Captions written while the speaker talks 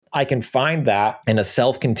I can find that in a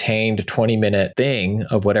self-contained 20-minute thing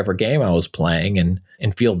of whatever game I was playing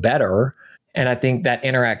and feel better. And I think that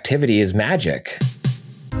interactivity is magic.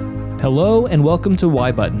 Hello and welcome to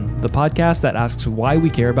Why Button, the podcast that asks why we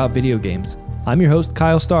care about video games. I'm your host,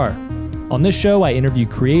 Kyle Starr. On this show, I interview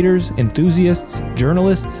creators, enthusiasts,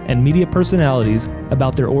 journalists, and media personalities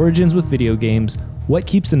about their origins with video games, what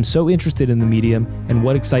keeps them so interested in the medium, and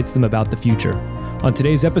what excites them about the future. On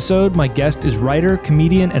today's episode, my guest is writer,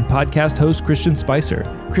 comedian, and podcast host Christian Spicer.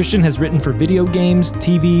 Christian has written for video games,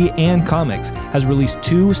 TV, and comics, has released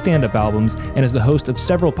 2 stand-up albums, and is the host of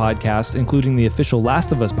several podcasts, including the official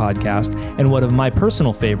Last of Us podcast, and one of my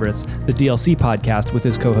personal favorites, the DLC podcast with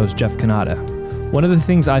his co-host Jeff Cannata. One of the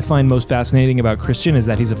things I find most fascinating about Christian is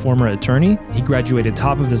that he's a former attorney. He graduated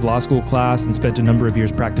top of his law school class and spent a number of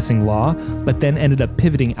years practicing law, but then ended up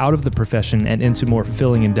pivoting out of the profession and into more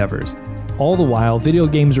fulfilling endeavors. All the while, video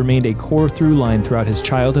games remained a core through line throughout his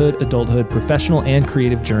childhood, adulthood, professional, and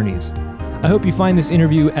creative journeys. I hope you find this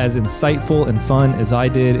interview as insightful and fun as I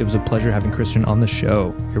did. It was a pleasure having Christian on the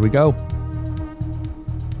show. Here we go.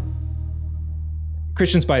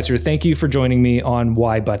 Christian Spicer, thank you for joining me on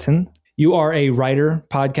Why Button. You are a writer,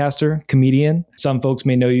 podcaster, comedian. Some folks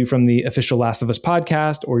may know you from the official Last of Us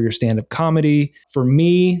podcast or your stand-up comedy. For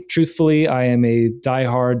me, truthfully, I am a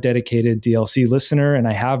diehard, dedicated DLC listener, and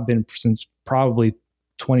I have been since probably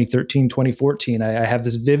 2013, 2014. I have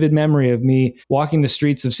this vivid memory of me walking the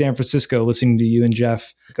streets of San Francisco, listening to you and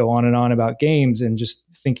Jeff go on and on about games and just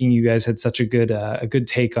thinking you guys had such a good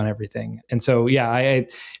take on everything. And so, yeah, I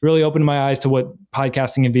really opened my eyes to what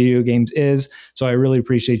podcasting and video games is. So I really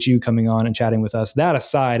appreciate you coming on and chatting with us. That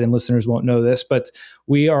aside, and listeners won't know this, but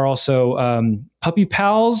we are also puppy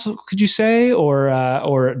pals, could you say,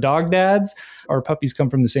 or dog dads. Our puppies come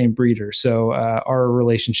from the same breeder. So our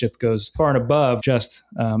relationship goes far and above just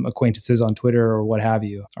acquaintances on Twitter or what have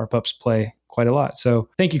you. Our pups play quite a lot. So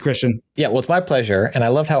thank you, Christian. Yeah, well, it's my pleasure. And I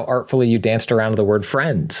loved how artfully you danced around the word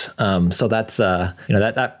friends. So that's,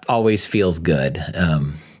 that always feels good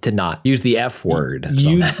to not use the F word.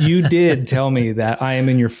 You did tell me that I am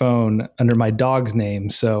in your phone under my dog's name.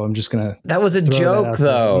 So I'm just going to. That was a joke,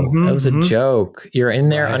 though. That was a joke. You're in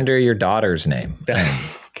there under your daughter's name.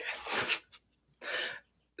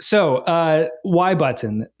 So, Why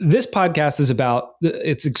Button? This podcast is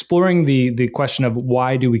it's exploring the question of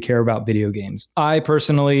why do we care about video games? I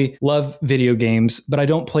personally love video games, but I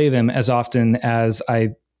don't play them as often as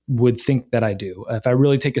I would think that I do. If I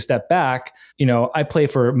really take a step back, I play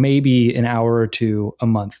for maybe an hour or 2 a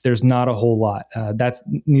month. There's not a whole lot. That's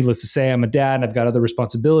needless to say. I'm a dad and I've got other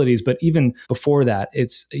responsibilities, but even before that,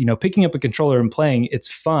 it's, picking up a controller and playing, it's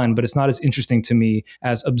fun, but it's not as interesting to me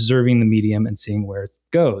as observing the medium and seeing where it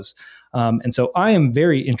goes. And so I am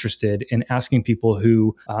very interested in asking people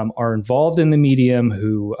who are involved in the medium,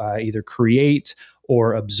 who either create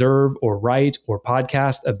or observe or write or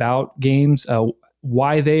podcast about games,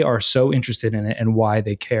 why they are so interested in it and why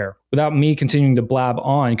they care. Without me continuing to blab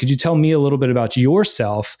on, could you tell me a little bit about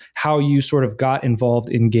yourself, how you sort of got involved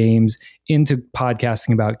in games, into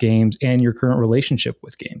podcasting about games, and your current relationship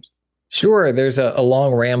with games? Sure. There's a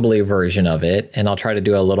long, rambly version of it, and I'll try to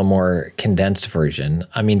do a little more condensed version.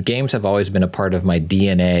 I mean, games have always been a part of my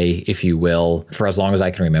DNA, if you will, for as long as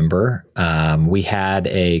I can remember. We had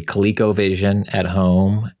a ColecoVision at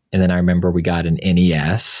home. And then I remember we got an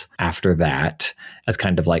NES after that as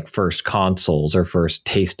kind of like first consoles or first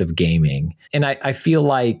taste of gaming. And I feel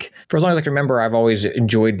like for as long as I can remember, I've always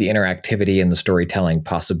enjoyed the interactivity and the storytelling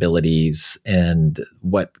possibilities and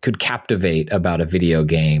what could captivate about a video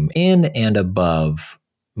game in and above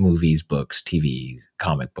movies, books, TV,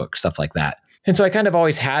 comic books, stuff like that. And so I kind of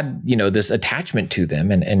always had, this attachment to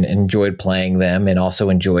them and enjoyed playing them and also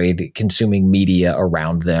enjoyed consuming media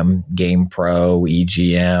around them, GamePro,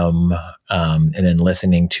 EGM, and then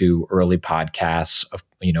listening to early podcasts of,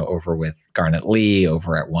 over with Garnet Lee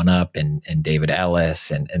over at 1UP and David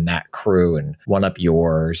Ellis and that crew and 1UP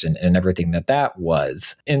Yours and everything that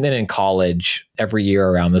was. And then in college, every year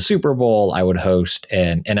around the Super Bowl, I would host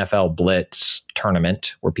an NFL Blitz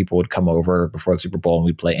tournament where people would come over before the Super Bowl and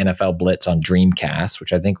we'd play NFL Blitz on Dreamcast,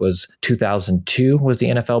 which I think was 2002 was the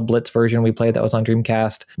NFL Blitz version we played that was on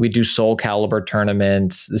Dreamcast. We do Soul Calibur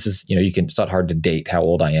tournaments. This is, it's not hard to date how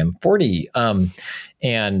old I am, 40.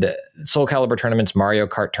 And Soul Calibur tournaments, Mario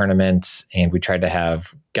Kart tournaments, and we tried to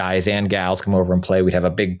have guys and gals come over and play. We'd have a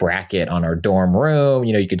big bracket on our dorm room.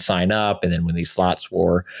 You could sign up, and then when these slots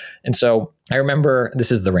were. And so I remember,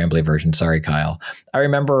 this is the rambly version, sorry, Kyle. I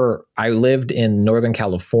remember I lived in Northern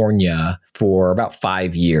California for about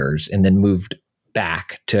 5 years and then moved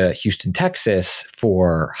back to Houston, Texas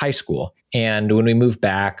for high school. And when we moved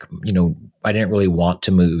back, I didn't really want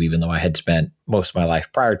to move, even though I had spent most of my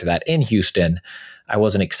life prior to that in Houston. I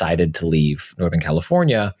wasn't excited to leave Northern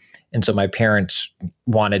California. And so my parents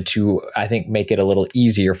wanted to, I think, make it a little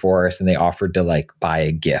easier for us. And they offered to buy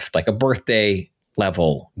a gift, like a birthday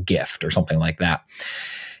level gift or something like that.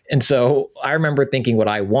 And so I remember thinking what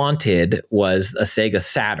I wanted was a Sega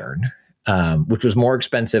Saturn, which was more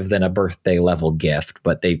expensive than a birthday level gift,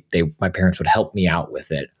 but my parents would help me out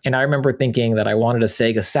with it. And I remember thinking that I wanted a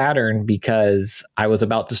Sega Saturn because I was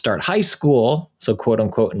about to start high school. So quote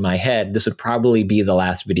unquote, in my head, this would probably be the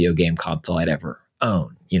last video game console I'd ever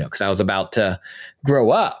own, because I was about to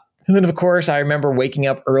grow up. And then, of course, I remember waking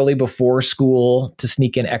up early before school to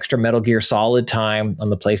sneak in extra Metal Gear Solid time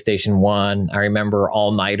on the PlayStation 1. I remember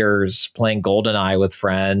all-nighters playing GoldenEye with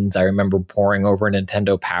friends. I remember poring over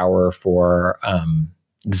Nintendo Power for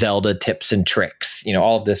Zelda tips and tricks.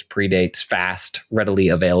 All of this predates fast, readily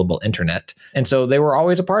available internet. And so they were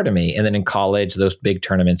always a part of me. And then in college, those big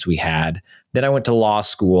tournaments we had. Then I went to law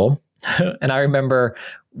school. And I remember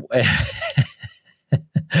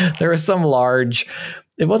there was some large...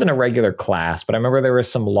 It wasn't a regular class, but I remember there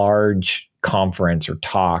was some large conference or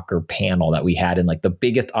talk or panel that we had in the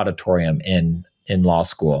biggest auditorium in law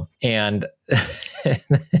school. And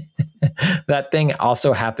that thing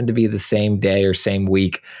also happened to be the same day or same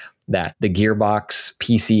week that the Gearbox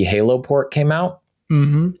PC Halo port came out.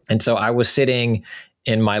 Mm-hmm. And so I was sitting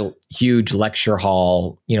in my huge lecture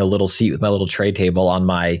hall, little seat with my little tray table on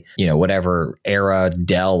my, whatever era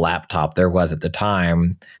Dell laptop there was at the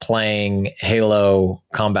time, playing Halo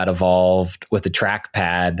Combat Evolved with a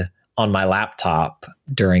trackpad on my laptop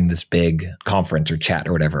during this big conference or chat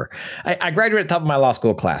or whatever. I graduated at the top of my law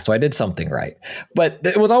school class, so I did something right. But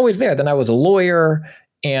it was always there. Then I was a lawyer.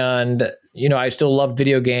 And, I still loved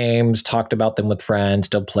video games, talked about them with friends,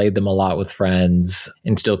 still played them a lot with friends,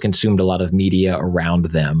 and still consumed a lot of media around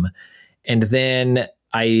them. And then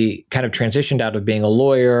I kind of transitioned out of being a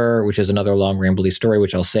lawyer, which is another long rambly story,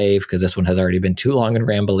 which I'll save because this one has already been too long and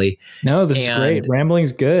rambly. No, this is great.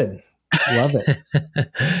 Rambling's good. Love it.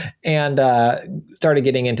 And started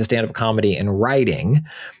getting into stand-up comedy and writing.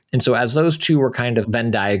 And so as those two were kind of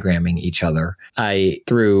Venn diagramming each other,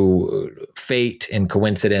 through fate and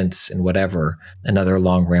coincidence and whatever, another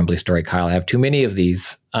long rambly story, Kyle, I have too many of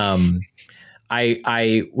these.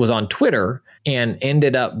 I was on Twitter and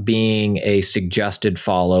ended up being a suggested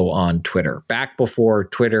follow on Twitter. Back before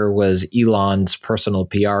Twitter was Elon's personal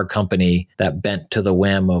PR company that bent to the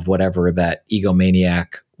whim of whatever that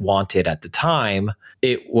egomaniac wanted at the time,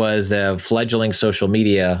 it was a fledgling social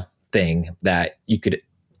media thing that you could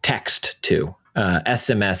text to,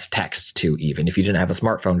 SMS text to, even if you didn't have a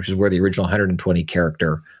smartphone, which is where the original 120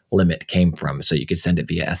 character limit came from. So you could send it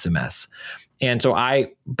via SMS. And so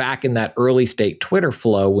back in that early state Twitter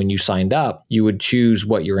flow, when you signed up, you would choose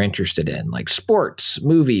what you're interested in, like sports,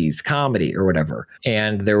 movies, comedy, or whatever.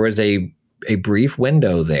 And there was a brief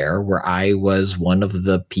window there where I was one of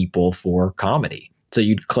the people for comedy. So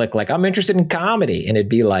you'd click I'm interested in comedy, and it'd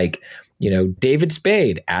be David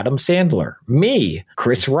Spade, Adam Sandler, me,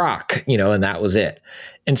 Chris Rock, and that was it.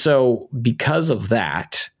 And so because of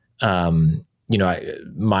that,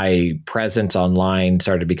 my presence online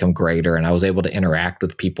started to become greater, and I was able to interact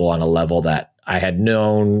with people on a level that I had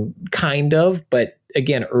known kind of. But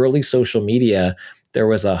again, early social media, there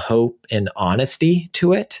was a hope and honesty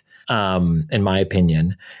to it, in my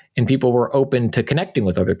opinion. And people were open to connecting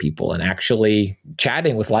with other people and actually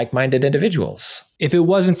chatting with like-minded individuals. If it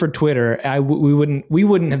wasn't for Twitter, we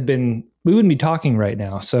wouldn't be talking right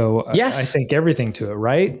now. So yes. I think everything to it,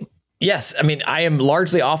 right? Yes. I mean, I am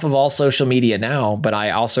largely off of all social media now, but I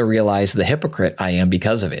also realize the hypocrite I am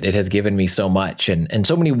because of it. It has given me so much and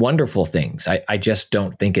so many wonderful things. I just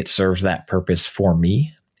don't think it serves that purpose for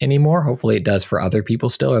me anymore. Hopefully it does for other people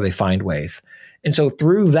still, or they find ways. And so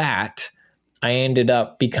through that, I ended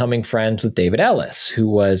up becoming friends with David Ellis, who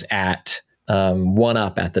was at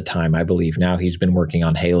 1UP at the time, I believe. Now he's been working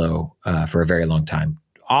on Halo for a very long time.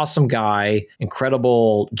 Awesome guy,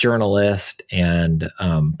 incredible journalist and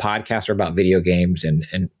podcaster about video games,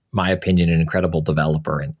 and my opinion, an incredible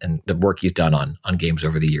developer. And the work he's done on games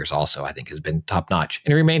over the years also, I think, has been top notch.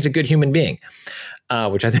 And he remains a good human being,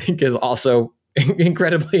 which I think is also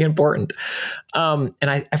incredibly important. And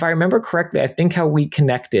if I remember correctly, I think how we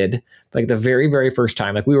connected, the very, very first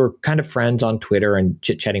time, we were kind of friends on Twitter and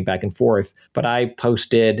chit-chatting back and forth, but I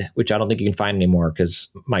posted, which I don't think you can find anymore because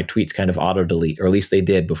my tweets kind of auto-delete, or at least they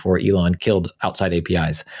did before Elon killed outside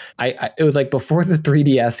APIs. It was before the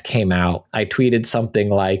 3DS came out, I tweeted something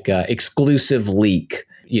like exclusive leak,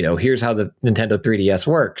 here's how the Nintendo 3DS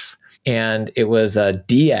works. and it was a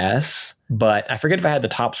DS, but I forget if I had the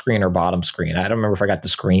top screen or bottom screen. I don't remember if I got the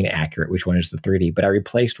screen accurate, which one is the 3D, but I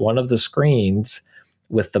replaced one of the screens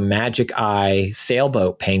with the Magic Eye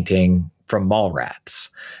sailboat painting from Mallrats.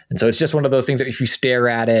 And so it's just one of those things that if you stare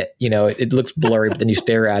at it, it looks blurry, but then you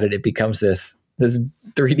stare at it, it becomes this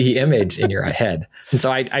 3D image in your head. And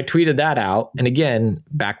so I tweeted that out. And again,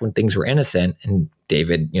 back when things were innocent, and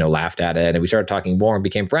David, laughed at it, and we started talking more and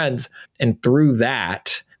became friends. And through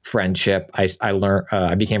that friendship, I learned,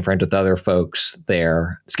 I became friends with other folks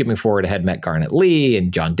there. Skipping forward, I had met Garnet Lee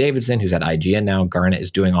and John Davidson, who's at IGN now. Garnet is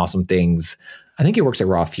doing awesome things. I think he works at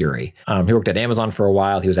Raw Fury. He worked at Amazon for a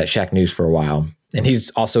while. He was at Shack News for a while. And he's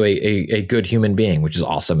also a good human being, which is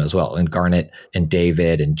awesome as well. And Garnet and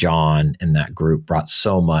David and John and that group brought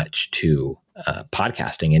so much to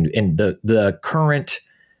podcasting and the current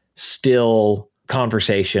still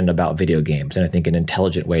conversation about video games, and I think an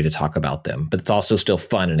intelligent way to talk about them, but it's also still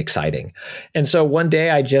fun and exciting. And so one day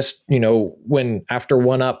I just, when after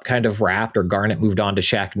One Up kind of wrapped or Garnet moved on to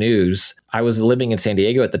Shack News, I was living in San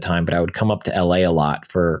Diego at the time, but I would come up to LA a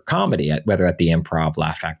lot for comedy, whether at the Improv,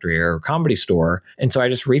 Laugh Factory, or Comedy Store. And so I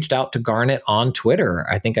just reached out to Garnet on Twitter.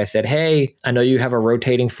 I think I said, hey, I know you have a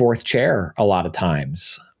rotating fourth chair a lot of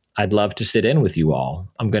times. I'd love to sit in with you all.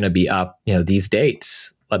 I'm going to be up, these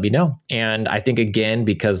dates. Let me know. And I think, again,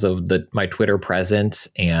 because of my Twitter presence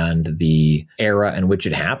and the era in which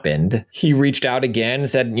it happened, he reached out again and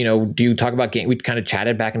said, do you talk about game? We kind of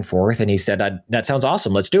chatted back and forth, and he said, that sounds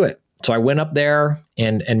awesome. Let's do it. So I went up there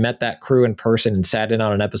and met that crew in person and sat in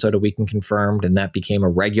on an episode of Weekend Confirmed. And that became a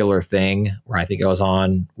regular thing where I think I was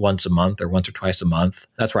on once a month or once or twice a month.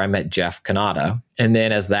 That's where I met Jeff Kanata. And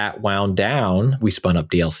then as that wound down, we spun up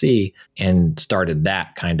DLC and started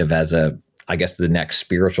that kind of as I guess the next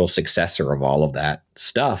spiritual successor of all of that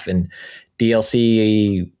stuff. And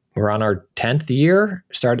DLC, we're on our 10th year,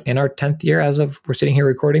 started in our 10th year as of we're sitting here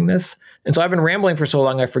recording this. And so I've been rambling for so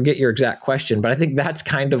long, I forget your exact question, but I think that's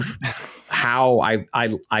kind of how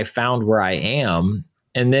I found where I am.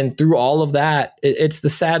 And then through all of that, it's the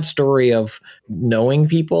sad story of knowing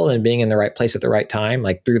people and being in the right place at the right time.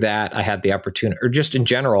 Like through that, I had the opportunity, or just in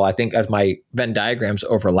general, I think as my Venn diagrams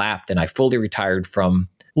overlapped and I fully retired from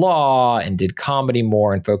law and did comedy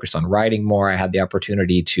more and focused on writing more, I had the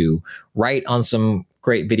opportunity to write on some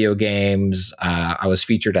great video games. I was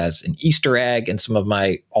featured as an Easter egg in some of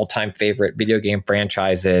my all-time favorite video game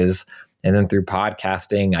franchises. And then through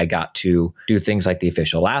podcasting, I got to do things like the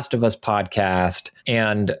official Last of Us podcast.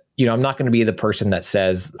 And, I'm not going to be the person that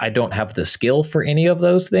says I don't have the skill for any of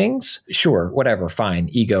those things. Sure, whatever, fine,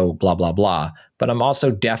 ego, blah, blah, blah. But I'm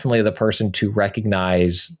also definitely the person to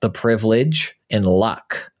recognize the privilege and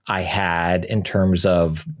luck I had in terms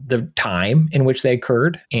of the time in which they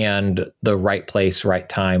occurred and the right place, right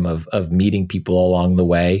time of meeting people along the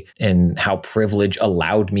way, and how privilege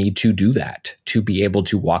allowed me to do that, to be able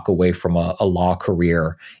to walk away from a law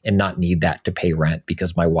career and not need that to pay rent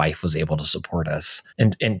because my wife was able to support us,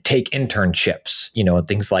 and take internships, and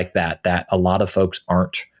things like that a lot of folks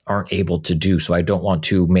aren't able to do. So I don't want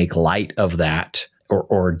to make light of that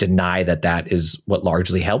or deny that is what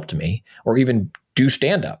largely helped me, or even do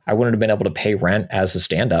stand-up. I wouldn't have been able to pay rent as a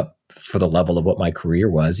stand-up for the level of what my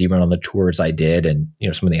career was, even on the tours I did and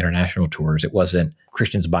some of the international tours. It wasn't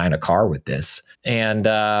Christians buying a car with this. And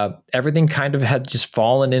everything kind of had just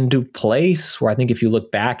fallen into place where I think if you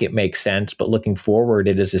look back, it makes sense. But looking forward,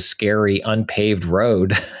 it is a scary, unpaved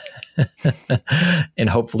road. And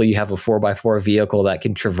hopefully you have a 4x4 vehicle that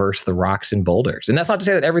can traverse the rocks and boulders. And that's not to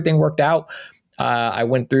say that everything worked out. I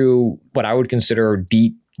went through what I would consider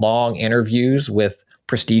deep, long interviews with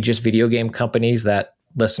prestigious video game companies that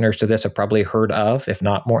listeners to this have probably heard of, if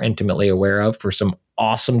not more intimately aware of, for some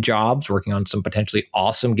awesome jobs working on some potentially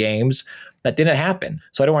awesome games that didn't happen.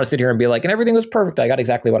 So I don't want to sit here and be like, and everything was perfect, I got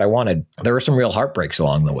exactly what I wanted. There were some real heartbreaks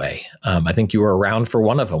along the way. I think you were around for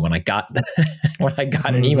one of them when I got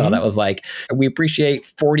an email that was like, we appreciate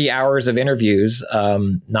 40 hours of interviews,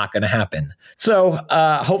 not going to happen. So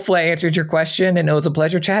hopefully I answered your question, and it was a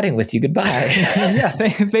pleasure chatting with you. Goodbye. Yeah,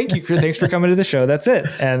 thank you. Thanks for coming to the show. That's it.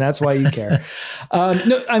 And that's why you care.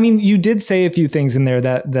 No, I mean, you did say a few things in there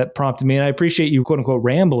that prompted me, and I appreciate you, quote unquote,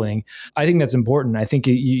 rambling. I think that's important. I think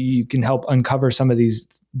you can help uncover some of these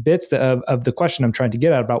bits of the question I'm trying to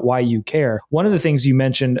get at about why you care. One of the things you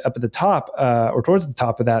mentioned up at the top or towards the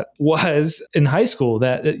top of that was in high school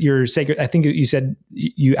that your Sega, I think you said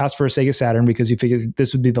you asked for a Sega Saturn because you figured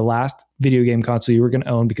this would be the last video game console you were going to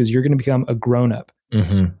own because you're going to become a grown-up.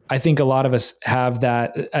 I think a lot of us have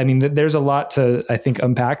that. I mean, there's a lot to, I think,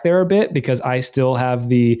 unpack there a bit, because I still have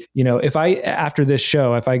the, if after this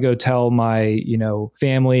show, if I go tell my,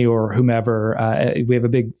 family or whomever, we have a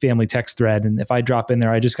big family text thread. And if I drop in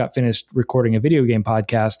there, I just got finished recording a video game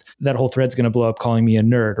podcast, that whole thread's going to blow up calling me a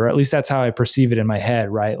nerd, or at least that's how I perceive it in my head,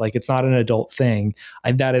 right? Like, it's not an adult thing.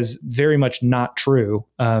 That is very much not true,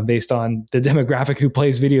 based on the demographic who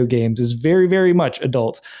plays video games is very, very much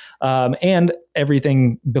adult. And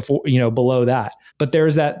everything before, below that. But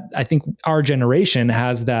there's that, I think our generation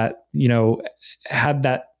has that, had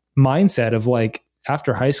that mindset of like,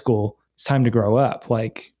 after high school, it's time to grow up.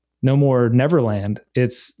 Like, no more Neverland.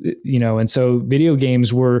 It's, and so video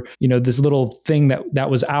games were, this little thing that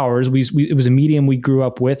was ours. It was a medium we grew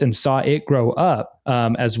up with and saw it grow up,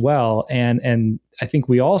 as well. And I think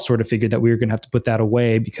we all sort of figured that we were going to have to put that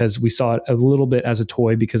away, because we saw it a little bit as a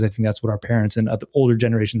toy, because I think that's what our parents and other older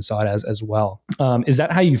generations saw it as well. Is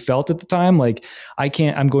that how you felt at the time? Like,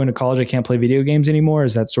 I'm going to college, I can't play video games anymore.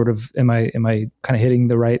 Is that sort of, am I kind of hitting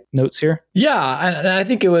the right notes here? Yeah. And I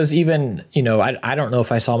think it was even, I don't know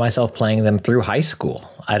if I saw myself playing them through high school.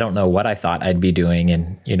 I don't know what I thought I'd be doing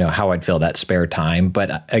and, how I'd fill that spare time.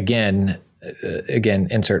 But again,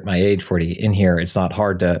 insert my age 40 in here. It's not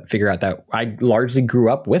hard to figure out that I largely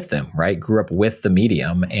grew up with them, right? Grew up with the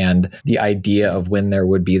medium, and the idea of when there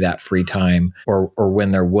would be that free time or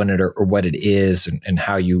when there wouldn't, or what it is and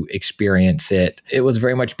how you experience it. It was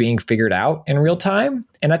very much being figured out in real time.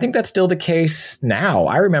 And I think that's still the case now.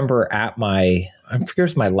 I remember at I forget if it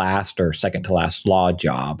was my last or second to last law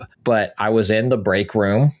job, but I was in the break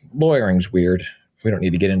room. Lawyering's weird. We don't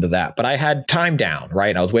need to get into that, but I had time down,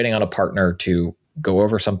 right? I was waiting on a partner to go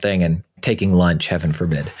over something and taking lunch, heaven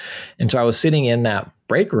forbid. And so I was sitting in that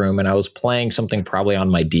break room and I was playing something probably on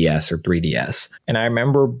my DS or 3DS. And I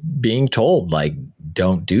remember being told, like,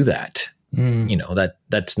 don't do that.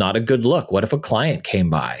 That's not a good look. What if a client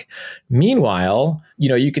came by? Meanwhile,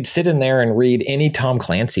 you could sit in there and read any Tom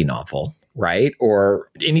Clancy novel, right? Or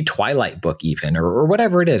any Twilight book even, or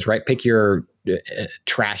whatever it is, right? Pick your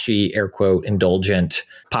trashy, air quote, indulgent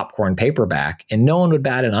popcorn paperback, and no one would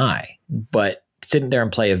bat an eye. But sitting there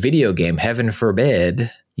and play a video game, heaven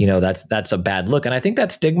forbid, that's a bad look. And I think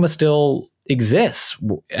that stigma still exists.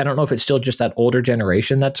 I don't know if it's still just that older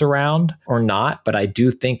generation that's around or not, but I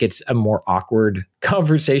do think it's a more awkward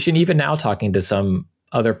conversation. Even now, talking to some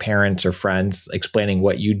other parents or friends, explaining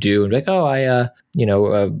what you do, and like, oh,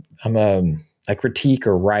 I critique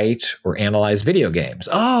or write or analyze video games.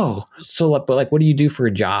 Oh, so what do you do for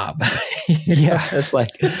a job? Yeah, it's like,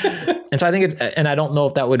 and so I think and I don't know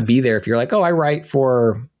if that would be there if you're like, oh, I write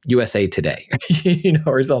for USA Today,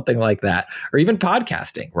 or something like that, or even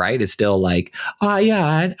podcasting, right? It's still like, oh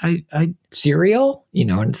yeah, I Serial,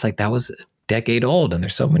 and it's like, that was a decade old and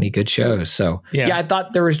there's so many good shows. So yeah I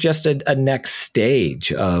thought there was just a next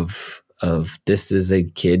stage of this is a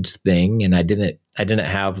kid's thing, and I didn't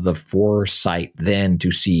have the foresight then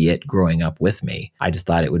to see it growing up with me. I just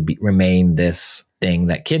thought it would remain this thing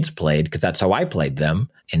that kids played because that's how I played them.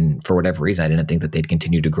 And for whatever reason, I didn't think that they'd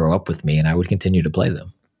continue to grow up with me and I would continue to play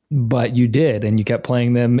them. But you did, and you kept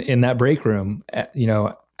playing them in that break room,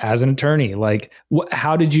 as an attorney. Like,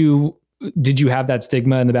 how did you have that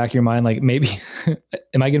stigma in the back of your mind? Like, maybe,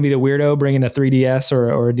 am I going to be the weirdo bringing a 3DS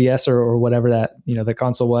or a DS or whatever that, the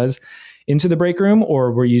console was into the break room?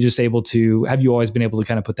 Or were you just have you always been able to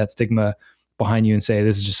kind of put that stigma behind you and say,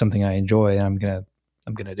 this is just something I enjoy and I'm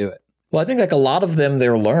going to do it? Well, I think like a lot of them,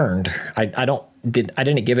 they're learned. I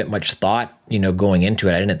didn't give it much thought, going into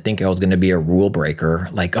it. I didn't think I was going to be a rule breaker.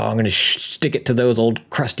 Like, oh, I'm going to stick it to those old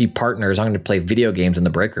crusty partners. I'm going to play video games in the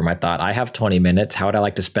break room. I thought, I have 20 minutes. How would I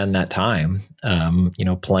like to spend that time?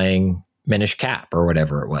 Playing Minish Cap or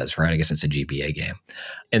whatever it was, right? I guess it's a GBA game.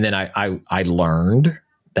 And then I learned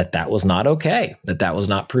that was not okay, that was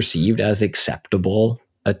not perceived as acceptable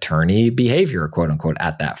attorney behavior, quote unquote,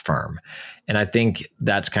 at that firm. And I think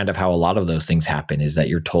that's kind of how a lot of those things happen, is that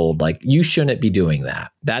you're told, like, you shouldn't be doing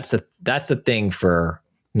that. That's a thing for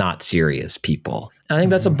not serious people. And I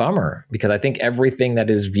think that's a bummer, because I think everything that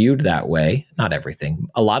is viewed that way, not everything,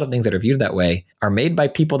 a lot of things that are viewed that way are made by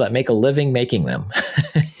people that make a living making them,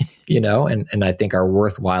 and I think are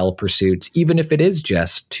worthwhile pursuits, even if it is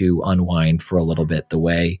just to unwind for a little bit the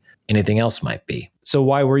way anything else might be. So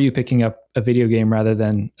why were you picking up a video game rather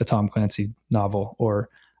than a Tom Clancy novel or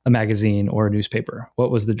a magazine or a newspaper?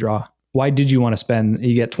 What was the draw? Why did you want to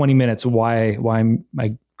you get 20 minutes? Why am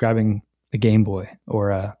I grabbing a Game Boy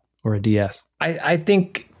or a DS? I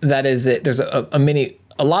think that is it. There's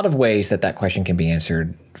a lot of ways that question can be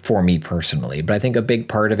answered for me personally, but I think a big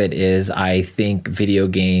part of it is I think video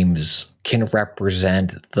games can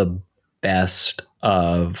represent the best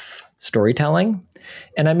of storytelling.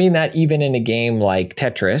 And I mean that even in a game like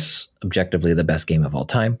Tetris, objectively the best game of all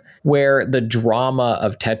time, where the drama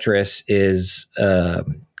of Tetris is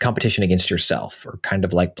competition against yourself, or kind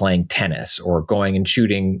of like playing tennis or going and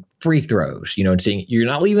shooting free throws, and seeing you're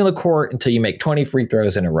not leaving the court until you make 20 free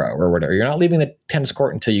throws in a row or whatever. You're not leaving the tennis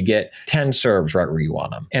court until you get 10 serves right where you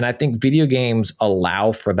want them. And I think video games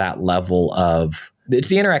allow for that level of, it's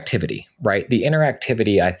the interactivity, right? The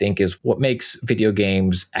interactivity, I think, is what makes video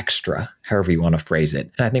games extra, however you want to phrase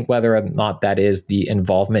it. And I think whether or not that is the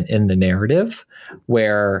involvement in the narrative,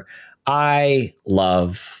 where I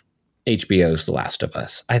love HBO's The Last of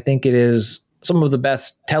Us. I think it is some of the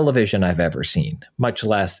best television I've ever seen, much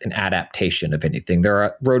less an adaptation of anything.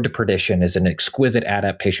 Road to Perdition is an exquisite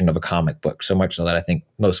adaptation of a comic book, so much so that I think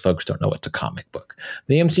most folks don't know it's a comic book.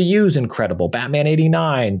 The MCU is incredible. Batman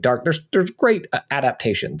 89, Dark, there's great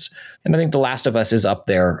adaptations. And I think The Last of Us is up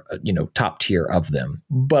there, top tier of them.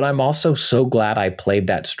 But I'm also so glad I played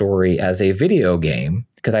that story as a video game,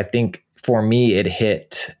 because I think for me, it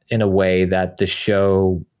hit in a way that the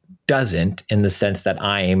show doesn't, in the sense that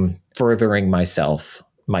I'm furthering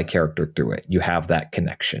my character through it. You have that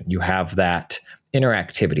connection. You have that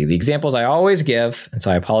interactivity. The examples I always give, and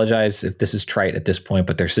so I apologize if this is trite at this point,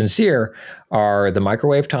 but they're sincere, are the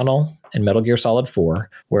microwave tunnel in Metal Gear Solid 4,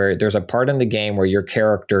 where there's a part in the game where your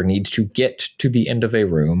character needs to get to the end of a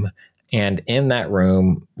room, and in that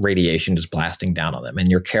room, radiation is blasting down on them, and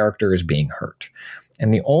your character is being hurt.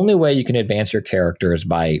 And the only way you can advance your character is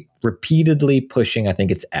by repeatedly pushing, I think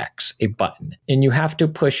it's X, a button. And you have to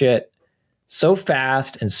push it so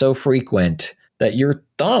fast and so frequent that your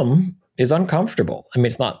thumb is uncomfortable. I mean,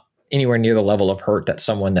 it's not anywhere near the level of hurt that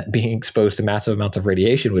someone that being exposed to massive amounts of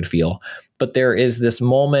radiation would feel. But there is this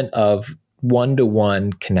moment of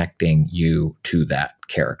one-to-one connecting you to that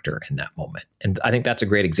character in that moment. And I think that's a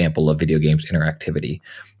great example of video games interactivity.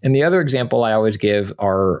 And the other example I always give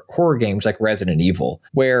are horror games like Resident Evil,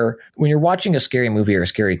 where when you're watching a scary movie or a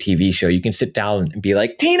scary TV show, you can sit down and be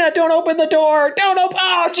like, Tina, don't open the door. Don't open.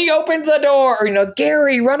 Oh, she opened the door. Or,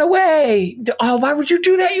 Gary, run away. Oh, why would you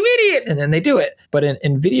do that, you idiot? And then they do it. But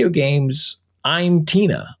in video games, I'm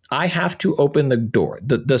Tina. I have to open the door.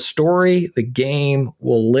 The story, the game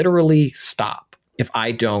will literally stop if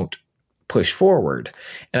I don't push forward.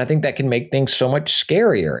 And I think that can make things so much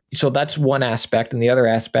scarier. So that's one aspect. And the other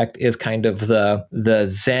aspect is kind of the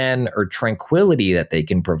zen or tranquility that they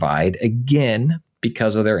can provide, again,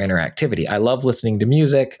 because of their interactivity. I love listening to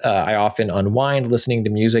music. I often unwind listening to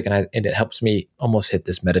music, and it helps me almost hit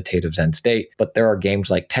this meditative zen state. But there are games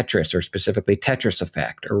like Tetris, or specifically Tetris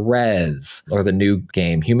Effect, or Rez, or the new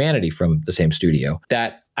game Humanity from the same studio,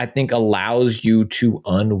 that I think allows you to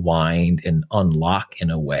unwind and unlock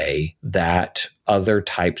in a way that other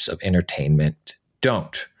types of entertainment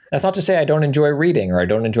don't. That's not to say I don't enjoy reading or I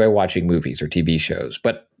don't enjoy watching movies or TV shows,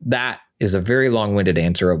 but that is a very long-winded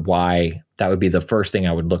answer of why that would be the first thing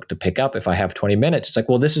I would look to pick up if I have 20 minutes. It's like,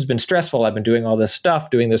 well, this has been stressful. I've been doing all this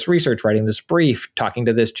stuff, doing this research, writing this brief, talking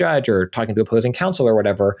to this judge or talking to opposing counsel or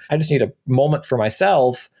whatever. I just need a moment for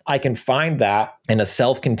myself. I can find that in a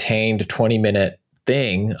self-contained 20-minute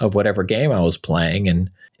thing of whatever game I was playing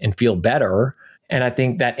and feel better. And I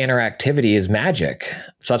think that interactivity is magic.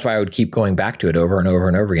 So that's why I would keep going back to it over and over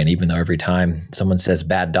and over again, even though every time someone says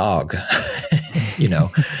bad dog,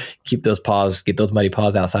 keep those paws, get those muddy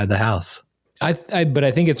paws outside the house. But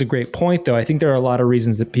I think it's a great point, though. I think there are a lot of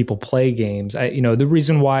reasons that people play games. The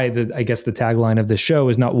reason why I guess the tagline of the show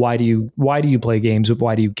is not why do you play games, but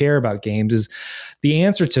why do you care about games? Is the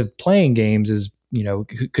answer to playing games is,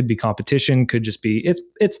 could be competition, could just be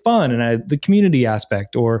it's fun and the community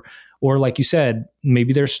aspect, or like you said,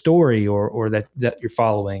 maybe there's story or that you're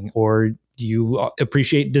following, or you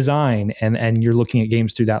appreciate design and you're looking at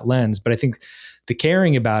games through that lens. But I think the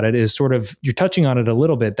caring about it is sort of, you're touching on it a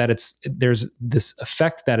little bit, that there's this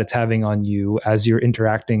effect that it's having on you as you're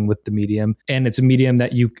interacting with the medium. And it's a medium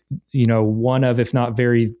that one of, if not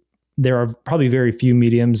very, there are probably very few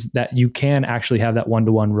mediums that you can actually have that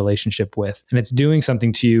one-to-one relationship with. And it's doing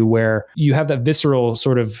something to you where you have that visceral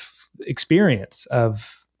sort of experience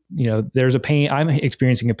of, there's a pain. I'm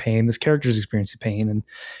experiencing a pain. This character's experiencing pain.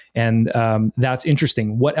 And that's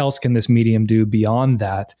interesting. What else can this medium do beyond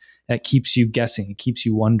that keeps you guessing, it keeps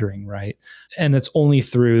you wondering, right? And that's only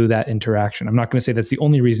through that interaction. I'm not going to say that's the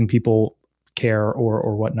only reason people care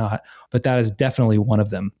or whatnot, but that is definitely one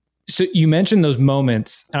of them. So you mentioned those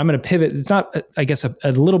moments, and I'm going to pivot. It's not, I guess,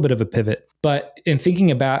 a little bit of a pivot. But in thinking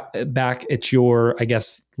about back at your, I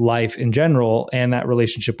guess, life in general and that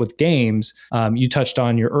relationship with games, you touched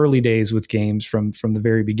on your early days with games from the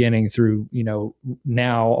very beginning through,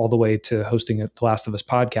 now all the way to hosting The Last of Us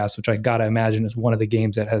podcast, which I got to imagine is one of the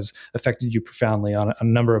games that has affected you profoundly on a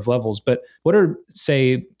number of levels. But what are,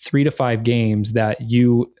 say, 3 to 5 games that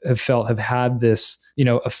you have felt have had this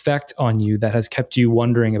effect on you that has kept you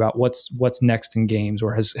wondering about what's next in games,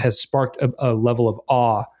 or has sparked a level of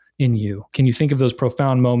awe in you? Can you think of those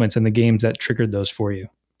profound moments in the games that triggered those for you?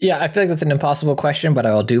 Yeah, I feel like that's an impossible question, but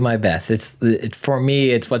I will do my best. For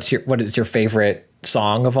me, it's what is your favorite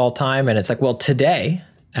song of all time? And it's like, well, today,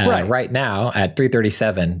 right now at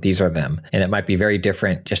 3:37, these are them. And it might be very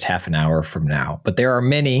different just half an hour from now. But there are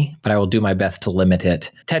many, but I will do my best to limit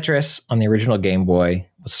it. Tetris on the original Game Boy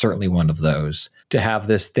was certainly one of those. To have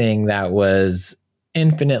this thing that was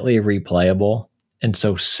infinitely replayable and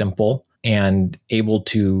so simple and able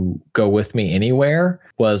to go with me anywhere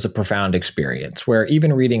was a profound experience, where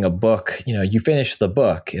even reading a book, you finish the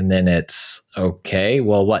book and then it's okay,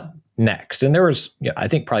 well, what next? And there was, I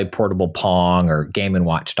think probably portable Pong or Game &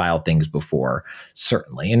 Watch style things before,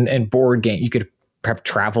 certainly. And board game, you could have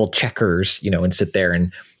travel checkers, and sit there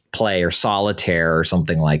and play, or solitaire or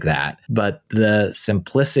something like that. But the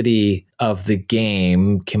simplicity of the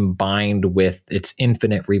game combined with its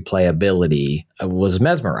infinite replayability was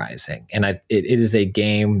mesmerizing. And it is a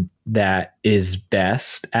game that is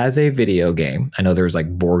best as a video game. I know there's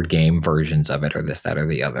like board game versions of it, or this, that, or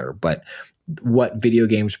the other, but what video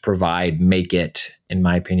games provide make it, in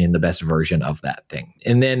my opinion, the best version of that thing.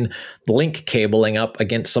 And then link cabling up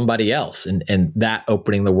against somebody else and that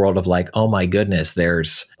opening the world of like, oh my goodness,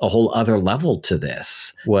 there's a whole other level to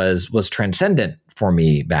this was transcendent for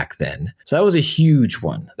me back then. So that was a huge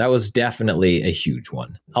one. That was definitely a huge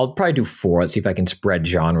one. I'll probably do 4. Let's see if I can spread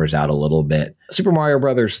genres out a little bit. Super Mario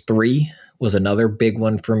Brothers 3 was another big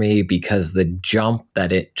one for me, because the jump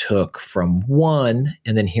that it took from 1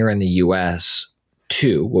 and then here in the US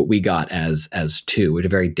 2, what we got as 2, was a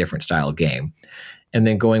very different style of game. And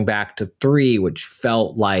then going back to 3, which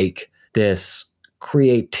felt like this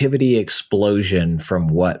creativity explosion from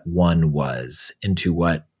what 1 was into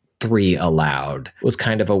what 3 allowed, was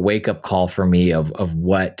kind of a wake-up call for me of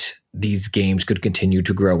what these games could continue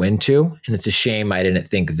to grow into. And it's a shame I didn't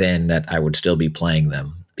think then that I would still be playing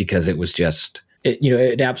them, because it was just,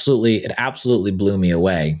 it absolutely blew me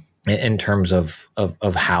away in terms of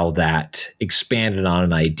how that expanded on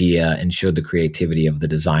an idea and showed the creativity of the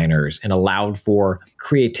designers and allowed for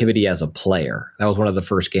creativity as a player. That was one of the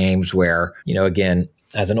first games where, again,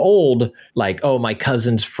 as an old, like, oh, my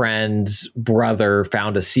cousin's friend's brother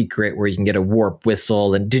found a secret where you can get a warp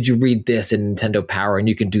whistle. And did you read this in Nintendo Power? And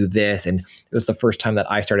you can do this. And it was the first time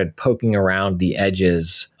that I started poking around the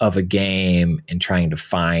edges of a game and trying to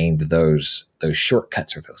find those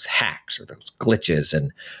shortcuts or those hacks or those glitches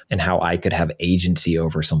and how I could have agency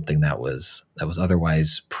over something that was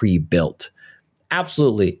otherwise pre-built.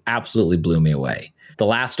 Absolutely blew me away. The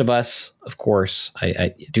Last of Us, of course,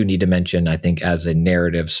 I do need to mention, I think as a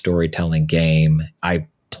narrative storytelling game, I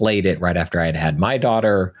played it right after I had had my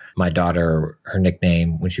daughter. My daughter, her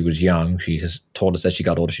nickname when she was young, she has told us that she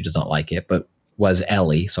got older, she does not like it, but was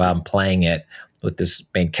Ellie. So I'm playing it with this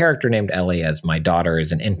main character named Ellie as my daughter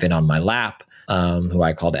is an infant on my lap, who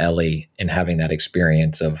I called Ellie, and having that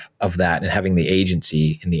experience of that and having the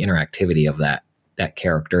agency and the interactivity of that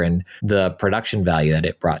character and the production value that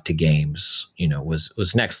it brought to games,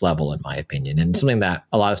 was next level in my opinion, and something that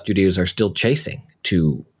a lot of studios are still chasing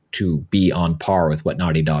to be on par with what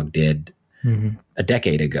Naughty Dog did a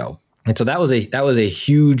decade ago. And so that was a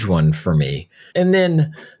huge one for me. And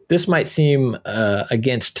then this might seem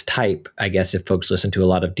against type, I guess, if folks listen to a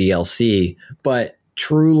lot of DLC, but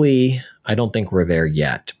truly, I don't think we're there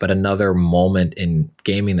yet. But another moment in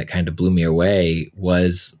gaming that kind of blew me away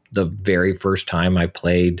was the very first time I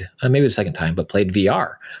played, maybe the second time, but played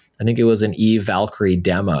VR. I think it was an Eve Valkyrie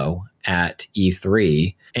demo at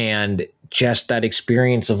E3. And just that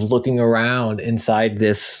experience of looking around inside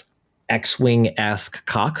this X-Wing-esque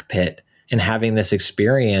cockpit and having this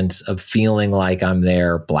experience of feeling like I'm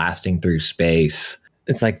there blasting through space.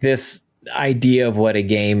 It's like this idea of what a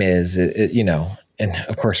game is, and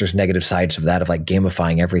of course there's negative sides of that, of like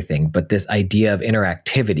gamifying everything, but this idea of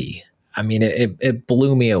interactivity, I mean, it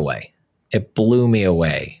blew me away. It blew me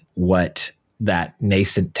away what that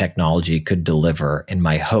nascent technology could deliver, and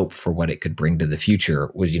my hope for what it could bring to the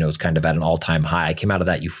future was, was kind of at an all-time high. I came out of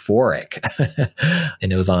that euphoric,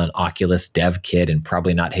 and it was on an Oculus dev kit and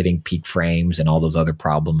probably not hitting peak frames and all those other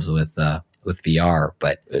problems with VR,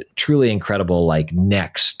 but truly incredible, like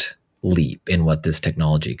next leap in what this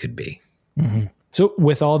technology could be. Mm-hmm. So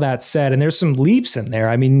with all that said, and there's some leaps in there.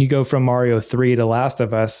 I mean, you go from Mario 3 to Last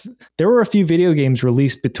of Us. There were a few video games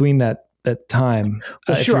released between that time.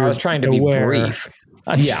 Well, sure. I was trying to be brief.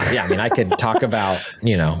 Yeah. I mean, I could talk about,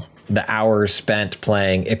 the hours spent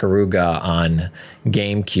playing Ikaruga on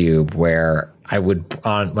GameCube, where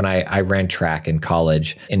when I ran track in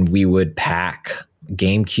college, and we would pack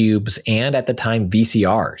GameCubes and at the time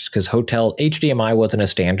VCRs, because hotel HDMI wasn't a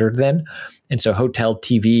standard then. And so hotel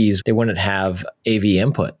TVs, they wouldn't have AV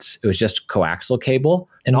inputs. It was just coaxial cable.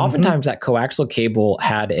 And oftentimes that coaxial cable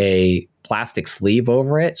had a plastic sleeve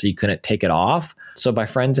over it, so you couldn't take it off. So my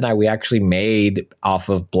friends and I, we actually made off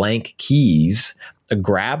of blank keys a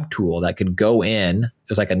grab tool that could go in. It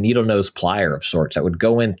was like a needle nose plier of sorts that would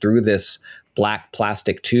go in through this black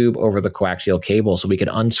plastic tube over the coaxial cable. So we could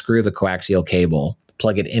unscrew the coaxial cable,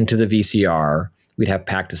 plug it into the VCR. We'd have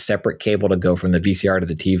packed a separate cable to go from the VCR to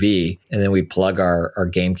the TV. And then we'd plug our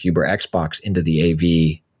GameCube or Xbox into the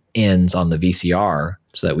AV ends on the VCR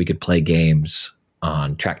so that we could play games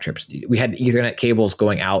on track trips. We had Ethernet cables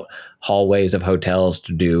going out hallways of hotels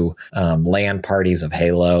to do LAN parties of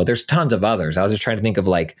Halo. There's tons of others. I was just trying to think of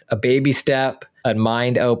like a baby step, a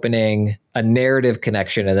mind opening, a narrative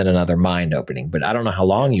connection, and then another mind opening. But I don't know how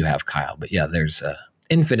long you have, Kyle. But yeah, there's an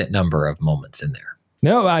infinite number of moments in there.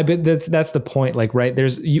 No, I bet that's the point. Like, right,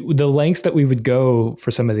 there's the lengths that we would go for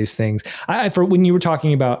some of these things. For when you were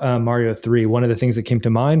talking about Mario 3, one of the things that came to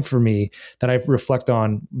mind for me that I reflect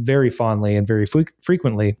on very fondly and very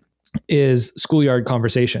frequently is schoolyard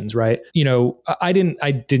conversations. Right, I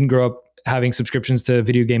didn't grow up having subscriptions to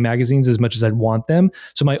video game magazines as much as I'd want them.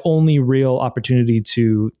 So my only real opportunity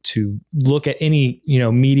to look at any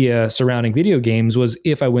media surrounding video games was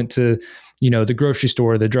if I went to the grocery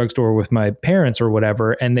store, the drugstore with my parents or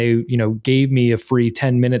whatever, and they, gave me a free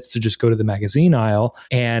 10 minutes to just go to the magazine aisle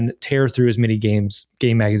and tear through as many game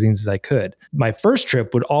magazines as I could. My first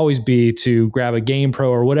trip would always be to grab a Game Pro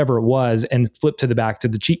or whatever it was and flip to the back to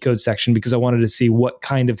the cheat code section, because I wanted to see what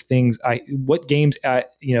kind of things what games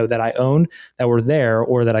that I owned that were there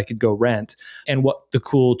or that I could go rent, and what the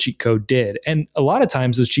cool cheat code did. And a lot of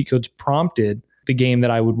times those cheat codes prompted the game that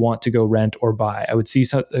I would want to go rent or buy. I would see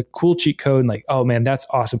a cool cheat code and like, oh man, that's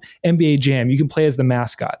awesome. NBA Jam, you can play as the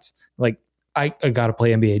mascots. Like, I got to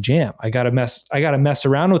play NBA Jam. I got to mess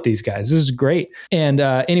around with these guys. This is great. And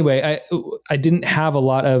anyway, I didn't have a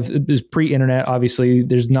lot of, it was pre-internet. Obviously,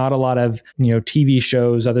 there's not a lot of TV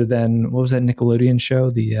shows other than, what was that Nickelodeon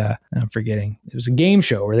show? I'm forgetting. It was a game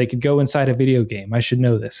show where they could go inside a video game. I should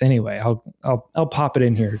know this. Anyway, I'll pop it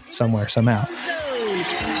in here somewhere somehow.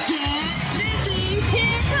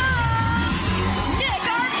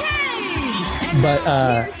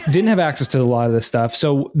 But didn't have access to a lot of this stuff.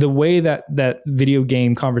 So the way that video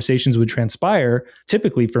game conversations would transpire,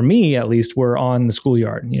 typically for me at least, were on the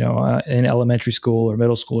schoolyard, in elementary school or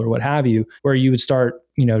middle school or what have you, where you would start,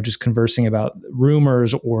 just conversing about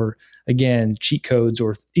rumors or, again, cheat codes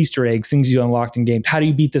or Easter eggs, things you unlocked in games. How do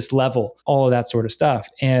you beat this level? All of that sort of stuff.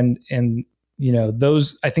 And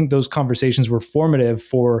I think those conversations were formative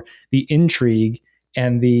for the intrigue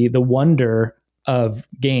and the wonder of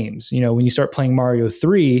games. When you start playing Mario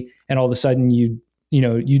 3 and all of a sudden you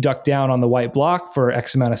duck down on the white block for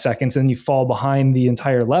X amount of seconds and you fall behind the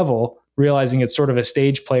entire level, realizing it's sort of a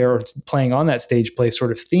stage play or it's playing on that stage play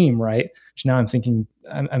sort of theme, right? Which now I'm thinking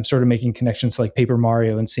I'm sort of making connections to like Paper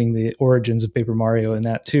Mario and seeing the origins of Paper Mario in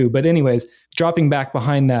that too. But anyways, dropping back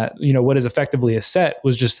behind that, what is effectively a set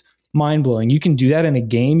was just mind-blowing. You can do that in a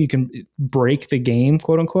game. You can break the game,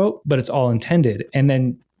 quote unquote, but it's all intended. And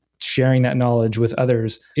then sharing that knowledge with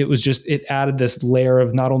others, it added this layer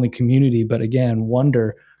of not only community, but again,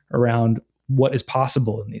 wonder around what is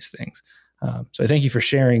possible in these things. So I thank you for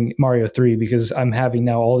sharing Mario 3, because I'm having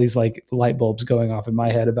now all these like light bulbs going off in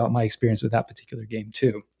my head about my experience with that particular game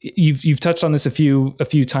too. You've touched on this a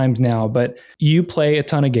few times now, but you play a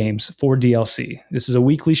ton of games for DLC. This is a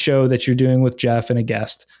weekly show that you're doing with Jeff and a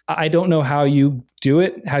guest. I don't know how you do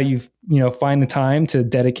it, how you find the time to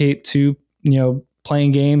dedicate to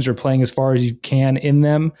playing games or playing as far as you can in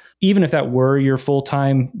them. Even if that were your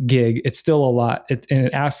full-time gig, it's still a lot, and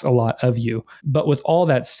it asks a lot of you. But with all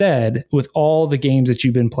that said, with all the games that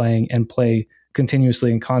you've been playing and play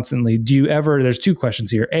continuously and constantly, there's two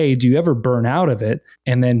questions here. A, do you ever burn out of it?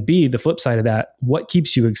 And then B, the flip side of that, what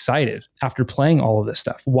keeps you excited after playing all of this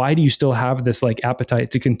stuff? Why do you still have this like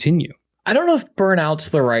appetite to continue? I don't know if burnout's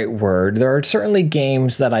the right word. There are certainly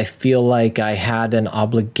games that I feel like I had an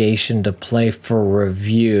obligation to play for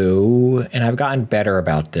review, and I've gotten better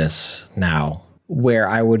about this now. where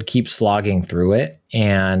I would keep slogging through it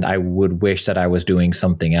and I would wish that I was doing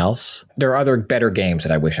something else. There are other better games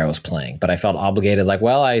that I wish I was playing, but I felt obligated, like,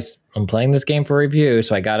 well, I'm playing this game for review,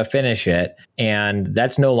 so I got to finish it. And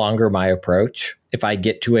that's no longer my approach. If I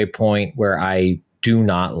get to a point where I do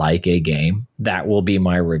not like a game, that will be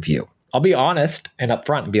my review. I'll be honest and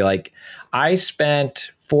upfront and be like, I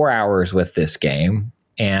spent 4 hours with this game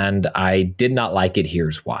and I did not like it.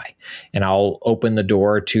 Here's why. And I'll open the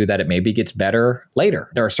door to that it maybe gets better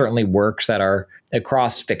later. There are certainly works that are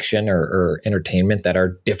across fiction or entertainment that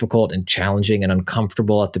are difficult and challenging and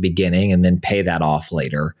uncomfortable at the beginning and then pay that off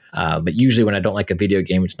later. But usually when I don't like a video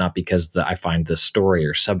game, it's not because I find the story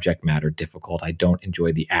or subject matter difficult. I don't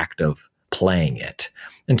enjoy the act of playing it.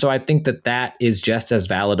 And so I think that is just as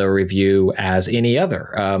valid a review as any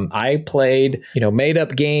other. I played, Made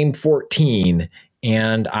Up Game 14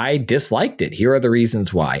 and I disliked it. Here are the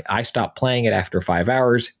reasons why. I stopped playing it after 5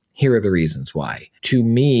 hours. Here are the reasons why. To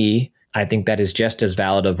me, I think that is just as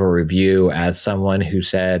valid of a review as someone who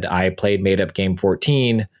said, I played Made Up Game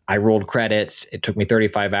 14. I rolled credits. It took me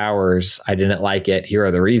 35 hours. I didn't like it. Here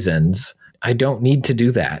are the reasons. I don't need to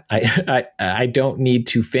do that. I don't need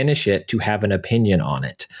to finish it to have an opinion on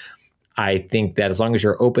it. I think that as long as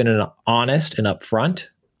you're open and honest and upfront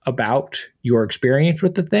about your experience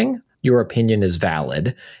with the thing, your opinion is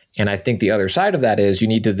valid. And I think the other side of that is you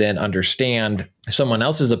need to then understand someone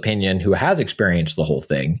else's opinion who has experienced the whole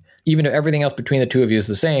thing, even if everything else between the two of you is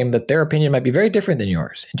the same, that their opinion might be very different than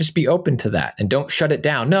yours. And just be open to that and don't shut it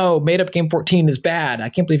down. No, Made Up Game 14 is bad. I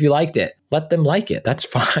can't believe you liked it. Let them like it. That's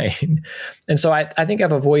fine. And so I think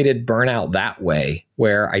I've avoided burnout that way,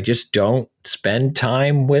 where I just don't spend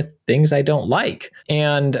time with things I don't like.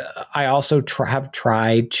 And I also have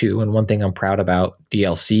tried to, and one thing I'm proud about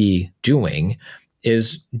DLC doing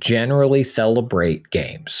is generally celebrate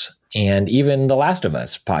games. And even The Last of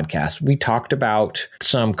Us podcast, we talked about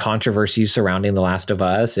some controversies surrounding The Last of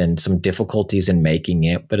Us and some difficulties in making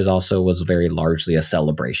it, but it also was very largely a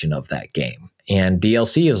celebration of that game. And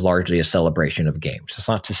DLC is largely a celebration of games. It's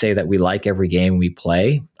not to say that we like every game we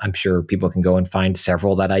play. I'm sure people can go and find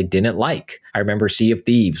several that I didn't like. I remember Sea of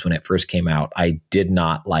Thieves when it first came out. I did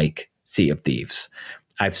not like Sea of Thieves.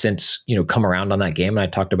 I've since, come around on that game, and I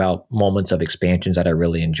talked about moments of expansions that I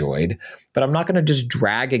really enjoyed. But I'm not going to just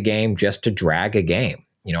drag a game just to drag a game.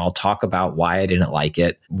 I'll talk about why I didn't like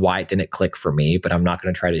it, why it didn't click for me, but I'm not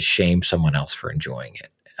going to try to shame someone else for enjoying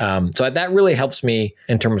it. So that really helps me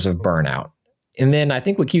in terms of burnout. And then I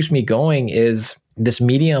think what keeps me going is this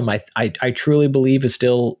medium I truly believe is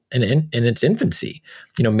still in its infancy.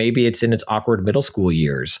 Maybe it's in its awkward middle school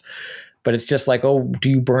years. But it's just like, oh,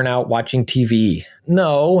 do you burn out watching TV?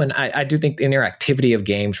 No. And I do think the interactivity of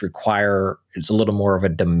games it's a little more of a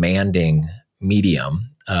demanding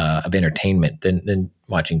medium of entertainment than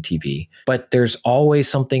watching TV. But there's always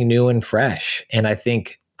something new and fresh. And I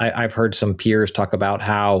think I've heard some peers talk about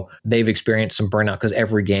how they've experienced some burnout because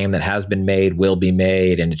every game that has been made will be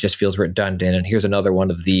made, and it just feels redundant. And here's another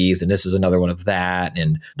one of these, and this is another one of that,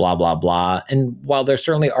 and blah, blah, blah. And while there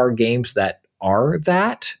certainly are games that are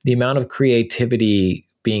that, the amount of creativity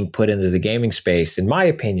being put into the gaming space, in my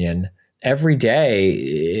opinion, every day,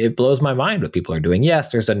 it blows my mind what people are doing.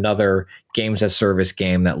 Yes, there's another games as service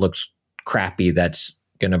game that looks crappy that's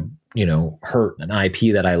going to, hurt an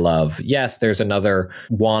IP that I love. Yes, there's another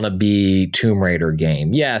wannabe Tomb Raider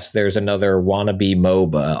game. Yes, there's another wannabe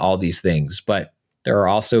MOBA, all these things. But there are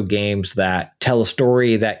also games that tell a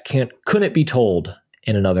story that couldn't be told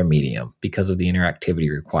in another medium because of the interactivity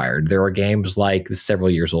required. There are games like, this is several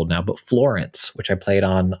years old now, but Florence, which I played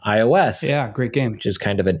on iOS. Yeah, great game. Which is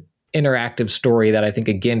kind of an interactive story that I think,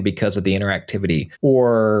 again, because of the interactivity.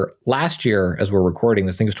 Or last year, as we're recording,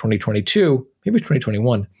 this thing is 2022, maybe it's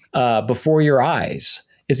 2021, Before Your Eyes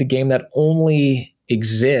is a game that only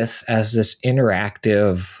exists as this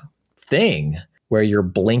interactive thing where you're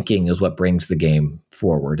blinking is what brings the game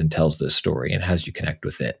forward and tells this story and has you connect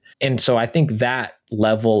with it. And so I think that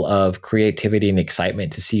level of creativity and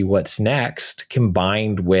excitement to see what's next,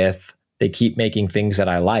 combined with they keep making things that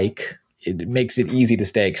I like, it makes it easy to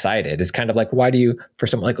stay excited. It's kind of like, why do you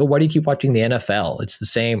keep watching the NFL? It's the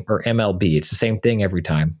same, or MLB. It's the same thing every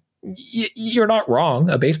time. You're not wrong.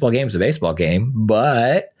 A baseball game is a baseball game,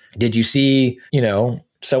 but did you see,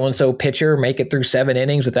 so-and-so pitcher make it through 7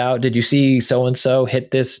 innings did you see so-and-so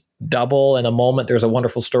hit this double in a moment? There's a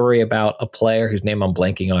wonderful story about a player whose name I'm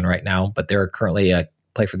blanking on right now, but they're currently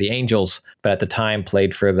play for the Angels, but at the time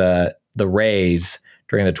played for the Rays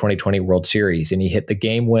during the 2020 World Series. And he hit the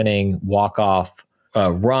game-winning walk-off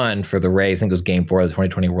run for the Rays. I think it was game 4 of the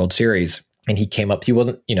 2020 World Series. And he came up, he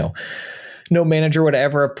wasn't, no manager would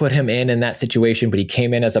ever have put him in that situation, but he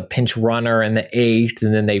came in as a pinch runner in the 8th,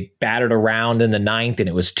 and then they batted around in the 9th, and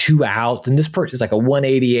it was 2 outs. And this person is like a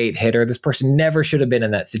 188 hitter. This person never should have been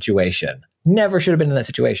in that situation. Never should have been in that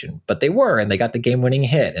situation, but they were, and they got the game-winning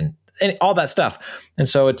hit and all that stuff. And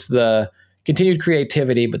so it's the continued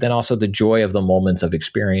creativity, but then also the joy of the moments of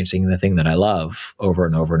experiencing the thing that I love over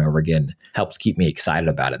and over and over again helps keep me excited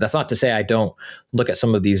about it. That's not to say I don't look at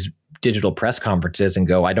some of these digital press conferences and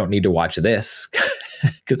go, I don't need to watch this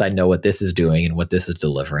because I know what this is doing and what this is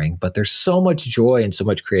delivering. But there's so much joy and so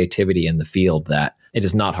much creativity in the field that it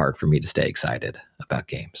is not hard for me to stay excited about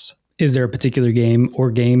games. Is there a particular game or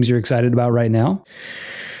games you're excited about right now?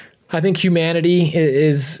 I think Humanity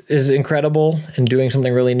is incredible and doing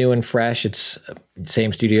something really new and fresh. It's the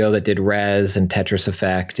same studio that did Rez and Tetris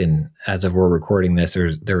Effect. And as of we're recording this,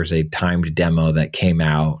 there was a timed demo that came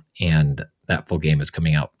out, and that full game is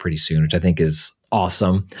coming out pretty soon, which I think is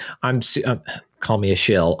awesome. Call me a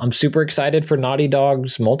shill. I'm super excited for Naughty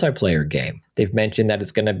Dog's multiplayer game. They've mentioned that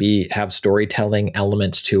it's going to have storytelling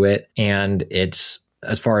elements to it, and it's,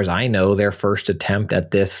 as far as I know, their first attempt at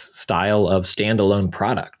this style of standalone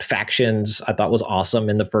product. Factions, I thought was awesome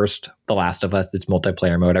in The Last of Us, its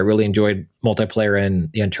multiplayer mode. I really enjoyed multiplayer in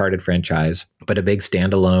the Uncharted franchise, but a big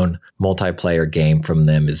standalone multiplayer game from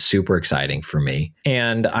them is super exciting for me.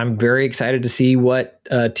 And I'm very excited to see what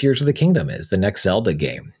Tears of the Kingdom is, the next Zelda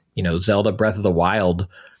game. Zelda Breath of the Wild.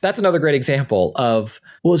 That's another great example of,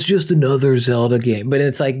 well, it's just another Zelda game. But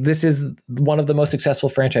it's like, this is one of the most successful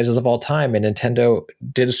franchises of all time. And Nintendo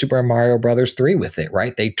did a Super Mario Brothers 3 with it,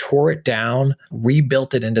 right? They tore it down,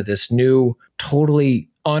 rebuilt it into this new, totally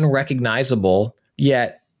unrecognizable,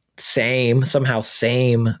 yet somehow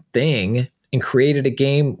same thing, and created a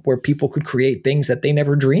game where people could create things that they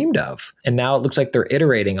never dreamed of. And now it looks like they're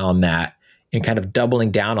iterating on that and kind of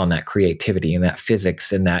doubling down on that creativity and that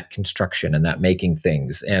physics and that construction and that making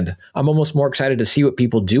things. And I'm almost more excited to see what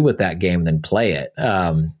people do with that game than play it.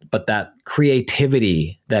 But that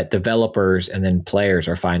creativity that developers and then players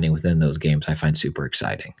are finding within those games, I find super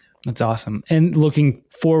exciting. That's awesome. And looking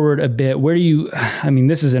forward a bit,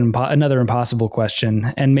 this is another impossible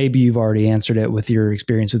question, and maybe you've already answered it with your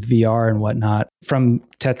experience with VR and whatnot. From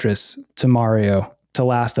Tetris to Mario to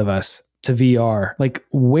Last of Us to VR, like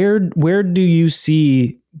where do you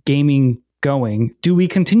see gaming going? Do we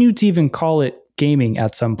continue to even call it gaming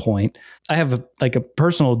at some point? I have a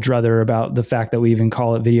personal druther about the fact that we even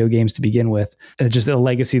call it video games to begin with. It's just a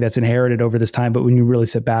legacy that's inherited over this time. But when you really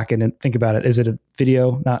sit back and think about it, is it a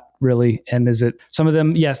video? Not really. And is it some of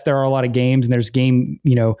them? Yes, there are a lot of games, and there's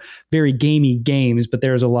very gamey games, but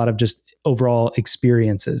there's a lot of just overall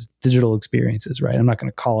experiences, digital experiences, right? I'm not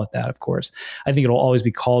going to call it that, of course. I think it'll always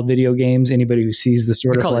be called video games. Anybody who sees the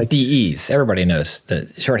sort we call it DEs. Everybody knows the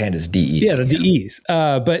shorthand is DE. Yeah, the DEs.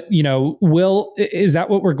 But is that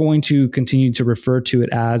what we're going to continue to refer to it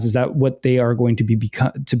as? Is that what they are going to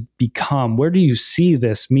become? Where do you see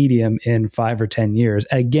this medium in 5 or 10 years?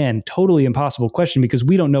 Again, totally impossible question because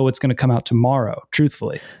we don't know what's going to come out tomorrow,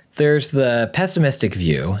 truthfully. There's the pessimistic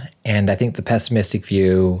view, and I think the pessimistic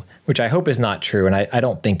view, which I hope is not true, and I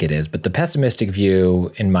don't think it is, but the pessimistic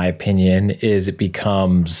view, in my opinion, is it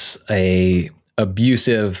becomes we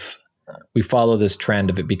follow this trend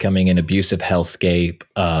of it becoming an abusive hellscape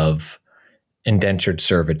of indentured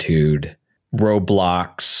servitude.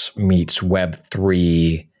 Roblox meets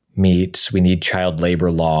Web3 meets we need child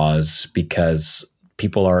labor laws because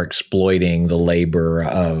people are exploiting the labor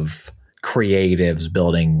of creatives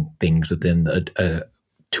building things within a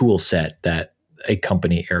tool set that a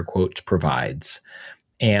company, air quotes, provides.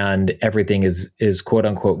 And everything is quote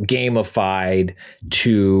unquote gamified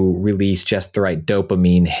to release just the right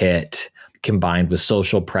dopamine hit, combined with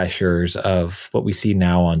social pressures of what we see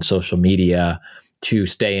now on social media to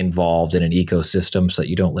stay involved in an ecosystem so that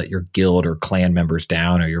you don't let your guild or clan members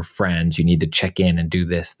down or your friends. You need to check in and do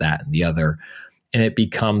this, that, and the other. And it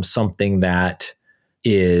becomes something that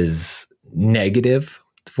is negative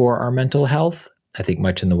for our mental health. I think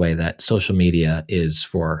much in the way that social media is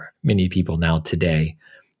for many people now today,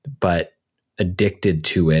 but addicted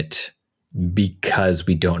to it because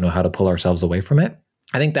we don't know how to pull ourselves away from it.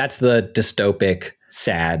 I think that's the dystopic,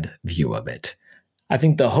 sad view of it. I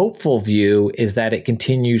think the hopeful view is that it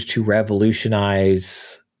continues to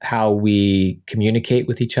revolutionize how we communicate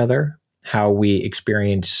with each other, how we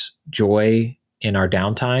experience joy in our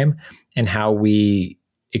downtime, and how we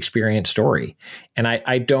experience story. And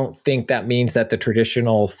I don't think that means that the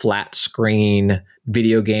traditional flat screen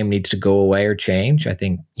video game needs to go away or change. I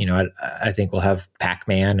think, I think we'll have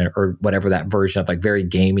Pac-Man or whatever that version of like very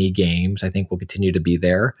gamey games, I think will continue to be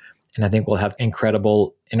there. And I think we'll have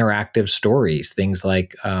incredible interactive stories, things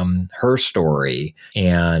like Her Story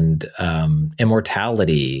and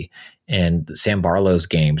Immortality and Sam Barlow's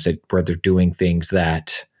games where they're doing things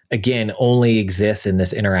that, again, only exist in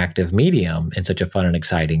this interactive medium in such a fun and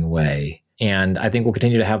exciting way. And I think we'll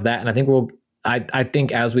continue to have that. And I think I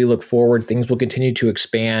think as we look forward, things will continue to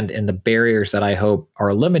expand, and the barriers that I hope are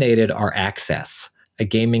eliminated are access.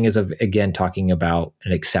 Gaming is, again, talking about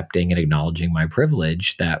and accepting and acknowledging my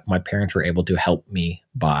privilege that my parents were able to help me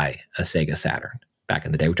buy a Sega Saturn back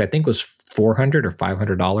in the day, which I think was $400 or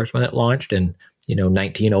 $500 when it launched, and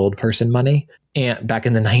 19 old person money. And back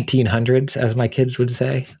in the 1900s, as my kids would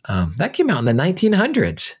say, that came out in the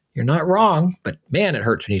 1900s. You're not wrong, but man, it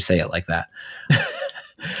hurts when you say it like that.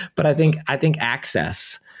 But I think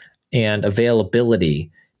access and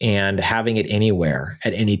availability and having it anywhere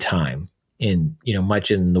at any time, in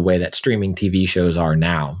much in the way that streaming TV shows are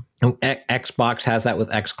now. Xbox has that with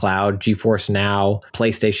xCloud, GeForce Now,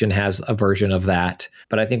 PlayStation has a version of that.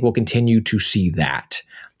 But I think we'll continue to see that,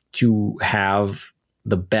 to have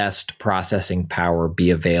the best processing power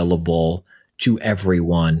be available to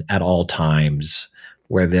everyone at all times,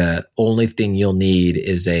 where the only thing you'll need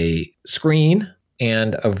is a screen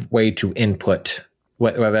and a way to input,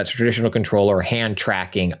 whether that's traditional controller, hand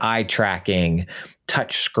tracking, eye tracking,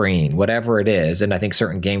 touch screen, whatever it is. And I think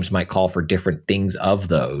certain games might call for different things of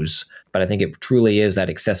those, but I think it truly is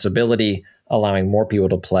that accessibility, allowing more people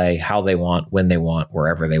to play how they want, when they want,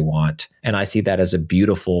 wherever they want. And I see that as a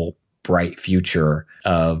beautiful, bright future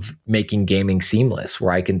of making gaming seamless,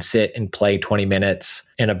 where I can sit and play 20 minutes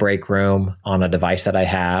in a break room on a device that I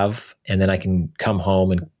have, and then I can come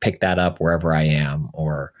home and pick that up wherever I am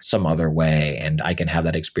or some other way. And I can have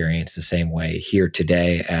that experience the same way here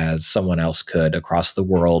today as someone else could across the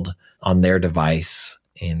world on their device,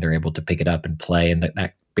 and they're able to pick it up and play, and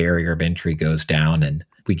that barrier of entry goes down, and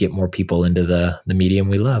we get more people into the medium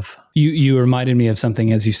we love. You reminded me of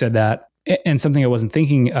something as you said that, and something I wasn't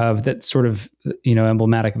thinking of that's sort of,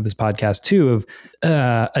 emblematic of this podcast too, of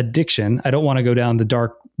addiction. I don't want to go down the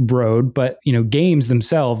dark road, but games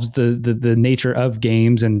themselves, the nature of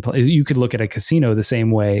games, and you could look at a casino the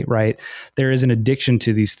same way, right? There is an addiction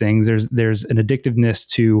to these things. There's an addictiveness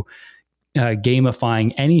to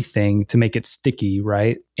gamifying anything to make it sticky,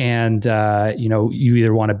 right? And you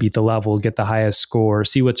either want to beat the level, get the highest score,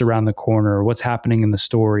 see what's around the corner, what's happening in the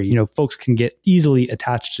story. Folks can get easily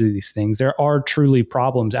attached to these things. There are truly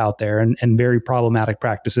problems out there, and very problematic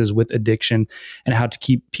practices with addiction and how to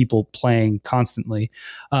keep people playing constantly.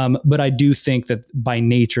 But I do think that by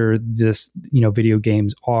nature, this video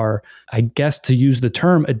games are, I guess, to use the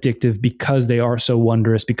term addictive, because they are so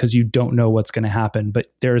wondrous, because you don't know what's going to happen. But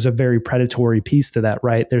there is a very predatory piece to that,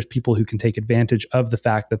 right? There's people who can take advantage of the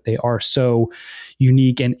fact that they are so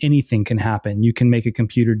unique and anything can happen. You can make a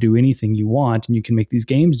computer do anything you want, and you can make these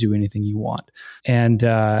games do anything you want. And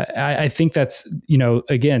I think that's,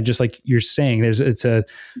 again, just like you're saying, it's a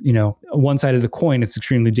one side of the coin, it's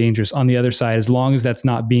extremely dangerous. On the other side, as long as that's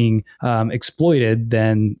not being exploited,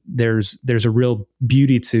 then there's a real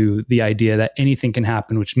beauty to the idea that anything can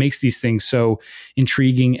happen, which makes these things so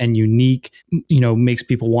intriguing and unique, makes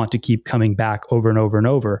people want to keep coming back over and over and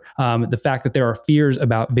over. The fact that there are fears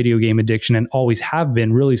about video game addiction, and always have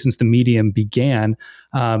been really since the medium began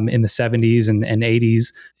in the 70s and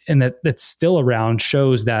 80s, and that's still around,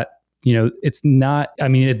 shows that it's not,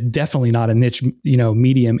 it's definitely not a niche,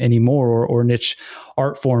 medium anymore, or niche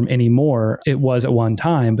art form anymore. It was at one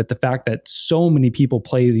time, but the fact that so many people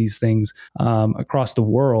play these things across the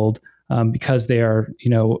world because they are,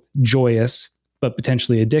 joyous but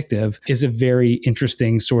potentially addictive, is a very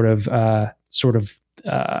interesting sort of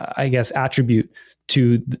I guess attribute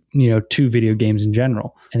to to video games in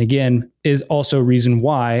general. And again, is also a reason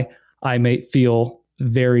why I may feel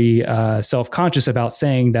very self-conscious about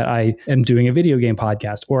saying that I am doing a video game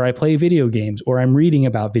podcast, or I play video games, or I'm reading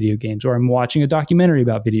about video games, or I'm watching a documentary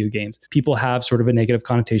about video games. People have sort of a negative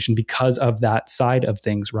connotation because of that side of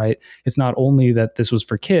things, right? It's not only that this was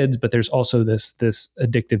for kids, but there's also this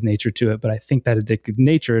addictive nature to it. But I think that addictive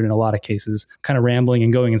nature, in a lot of cases, kind of rambling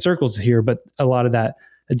and going in circles here, but a lot of that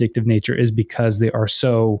addictive nature is because they are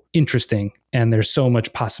so interesting and there's so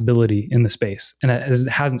much possibility in the space, and it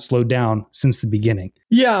hasn't slowed down since the beginning.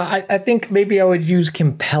 Yeah, I think maybe I would use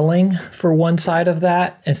compelling for one side of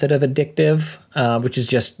that instead of addictive, which is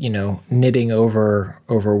just, knitting over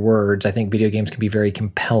words. I think video games can be very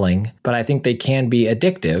compelling, but I think they can be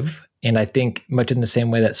addictive. And I think much in the same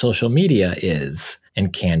way that social media is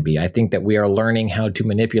and can be. I think that we are learning how to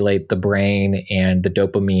manipulate the brain and the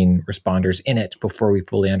dopamine responders in it before we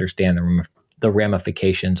fully understand the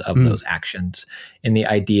ramifications of those actions. And the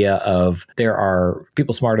idea of there are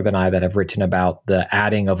people smarter than I that have written about the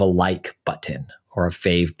adding of a like button or a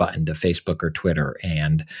fave button to Facebook or Twitter,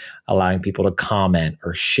 and allowing people to comment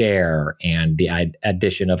or share, and the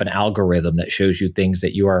addition of an algorithm that shows you things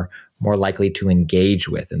that you are more likely to engage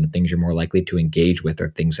with, and the things you're more likely to engage with are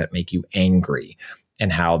things that make you angry,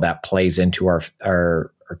 and how that plays into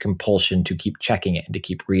our compulsion to keep checking it and to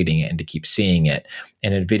keep reading it and to keep seeing it.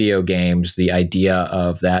 And in video games, the idea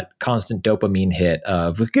of that constant dopamine hit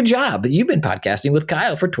of, good job, you've been podcasting with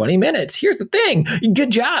Kyle for 20 minutes. Here's the thing.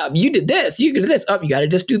 Good job. You did this. You did this. Oh, you got to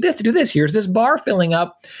just do this to do this. Here's this bar filling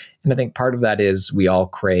up. And I think part of that is we all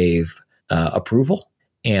crave approval.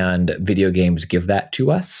 And video games give that to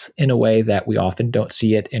us in a way that we often don't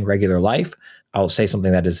see it in regular life. I'll say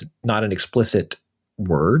something that is not an explicit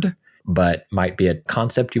word, but might be a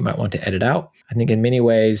concept you might want to edit out. I think in many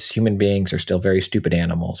ways, human beings are still very stupid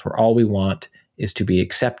animals where all we want is to be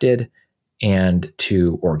accepted and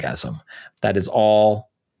to orgasm. That is all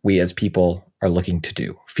we as people are looking to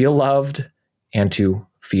do. Feel loved and to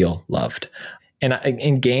feel loved.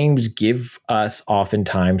 And games give us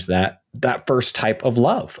oftentimes that first type of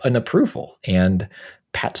love, an approval and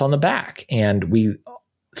pats on the back. And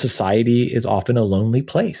society is often a lonely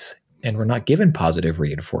place, and we're not given positive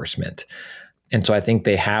reinforcement. And so I think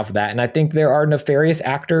they have that. And I think there are nefarious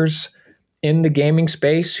actors in the gaming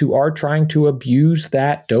space who are trying to abuse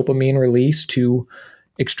that dopamine release to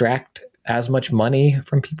extract as much money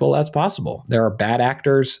from people as possible. There are bad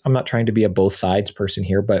actors. I'm not trying to be a both sides person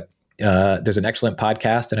here, but there's an excellent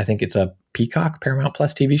podcast, and I think it's a Peacock, Paramount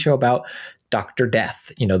Plus TV show about Dr.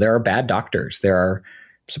 Death. There are bad doctors. There are,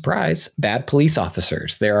 surprise, bad police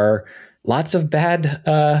officers. There are lots of bad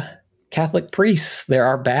Catholic priests. There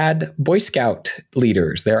are bad Boy Scout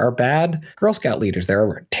leaders. There are bad Girl Scout leaders. There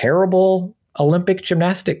are terrible Olympic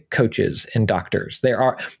gymnastic coaches and doctors. There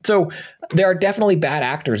are definitely bad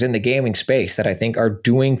actors in the gaming space that I think are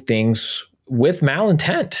doing things with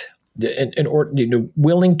malintent and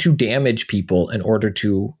willing to damage people in order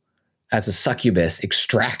to, as a succubus,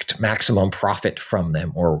 extract maximum profit from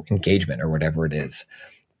them or engagement or whatever it is.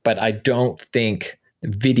 But I don't think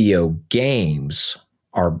video games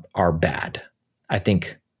are bad. I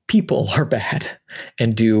think people are bad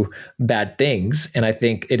and do bad things. And I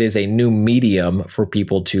think it is a new medium for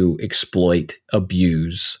people to exploit,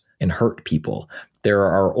 abuse, and hurt people. There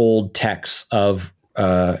are old texts of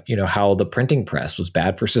how the printing press was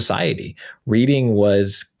bad for society. Reading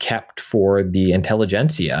was kept for the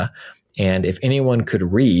intelligentsia. And if anyone could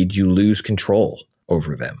read, you lose control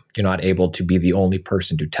over them. You're not able to be the only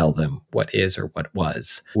person to tell them what is or what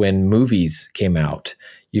was. When movies came out,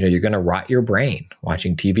 you're going to rot your brain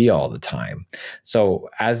watching TV all the time. So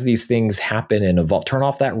as these things happen and evolve, turn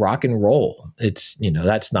off that rock and roll. It's,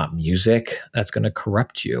 that's not music. That's going to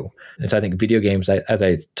corrupt you. And so I think video games, as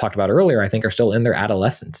I talked about earlier, I think are still in their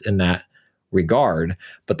adolescence in that regard,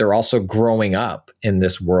 but they're also growing up in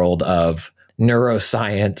this world of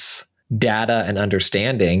neuroscience, data, and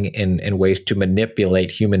understanding in ways to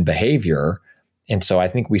manipulate human behavior. And so I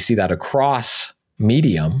think we see that across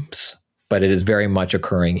mediums, but it is very much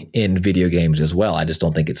occurring in video games as well. I just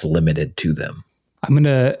don't think it's limited to them. I'm going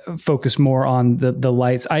to focus more on the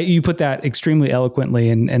lights. You put that extremely eloquently,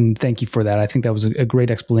 and thank you for that. I think that was a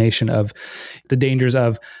great explanation of the dangers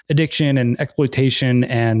of addiction and exploitation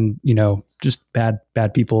and, just bad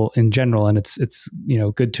people in general. And it's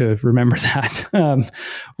good to remember that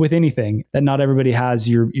with anything, that not everybody has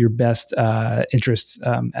your best interests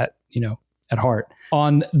at heart.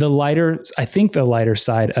 On the lighter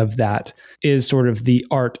side of that is sort of the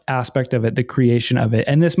art aspect of it, the creation of it.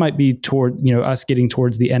 And this might be toward, us getting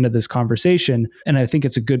towards the end of this conversation. And I think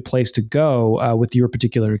it's a good place to go with your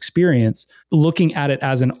particular experience. Looking at it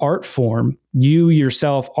as an art form, you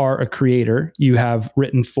yourself are a creator. You have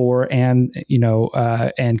written for and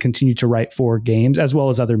continue to write for games as well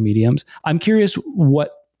as other mediums. I'm curious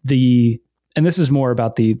and this is more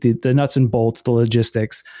about the nuts and bolts, the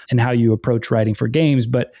logistics, and how you approach writing for games.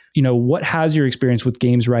 But, what has your experience with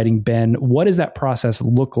games writing been? What does that process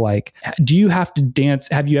look like? Do you have to dance?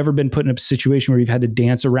 Have you ever been put in a situation where you've had to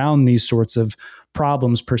dance around these sorts of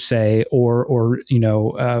problems per se, or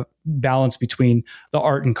balance between the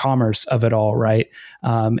art and commerce of it all, right?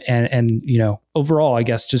 And overall, I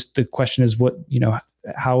guess just the question is what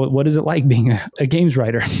is it like being a games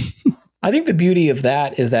writer? I think the beauty of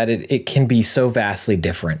that is that it can be so vastly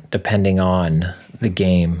different depending on the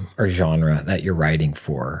game or genre that you're writing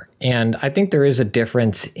for. And I think there is a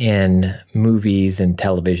difference in movies and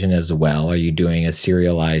television as well. Are you doing a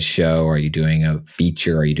serialized show? Are you doing a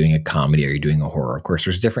feature? Are you doing a comedy? Are you doing a horror? Of course,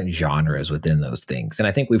 there's different genres within those things. And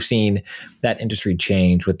I think we've seen that industry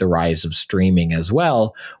change with the rise of streaming as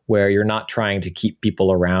well, where you're not trying to keep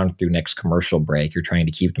people around through next commercial break. You're trying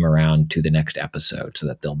to keep them around to the next episode so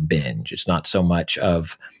that they'll binge. It's not so much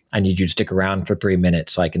of, I need you to stick around for 3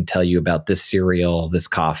 minutes so I can tell you about this cereal, this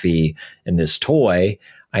coffee, and this toy.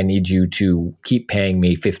 I need you to keep paying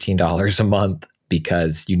me $15 a month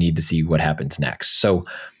because you need to see what happens next. So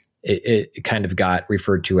it kind of got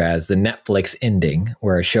referred to as the Netflix ending,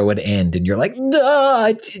 where a show would end and you're like,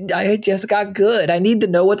 no, I just got good. I need to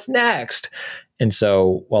know what's next. And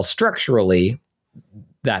so while structurally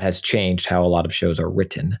that has changed how a lot of shows are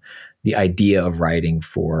written, the idea of writing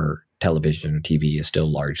for television or TV is still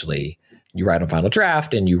largely, you write on Final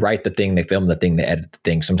Draft and you write the thing, they film the thing, they edit the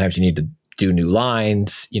thing. Sometimes you need to do new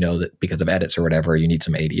lines, that because of edits or whatever, you need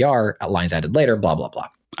some ADR, lines added later, blah, blah, blah.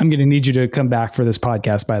 I'm going to need you to come back for this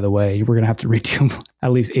podcast, by the way. We're going to have to redo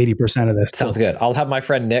at least 80% of this. Sounds good. I'll have my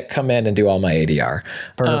friend Nick come in and do all my ADR.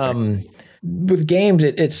 Perfect. With games,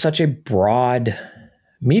 it's such a broad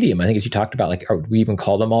medium. I think as you talked about, we even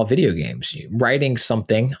call them all video games. Writing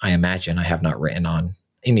something, I imagine, I have not written on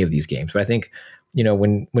any of these games, but I think,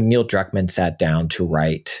 when Neil Druckmann sat down to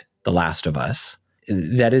write The Last of Us,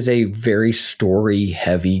 that is a very story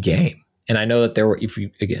heavy game. And I know that there were, if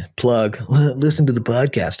you again listen to the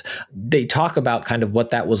podcast, they talk about kind of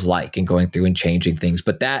what that was like and going through and changing things.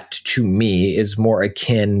 But that to me is more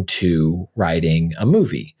akin to writing a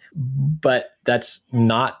movie. But that's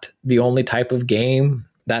not the only type of game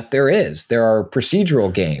that there is. There are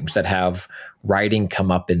procedural games that have writing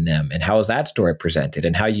come up in them, and how is that story presented,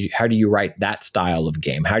 and how do you write that style of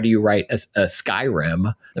game? How do you write a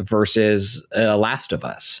Skyrim versus a Last of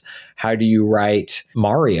Us? How do you write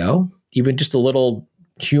Mario? Even just a little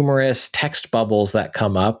humorous text bubbles that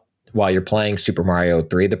come up while you're playing Super Mario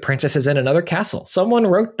 3. The princess is in another castle. Someone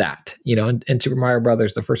wrote that, in Super Mario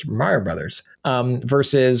Brothers, the first Super Mario Brothers,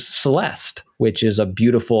 versus Celeste, which is a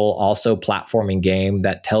beautiful, also platforming game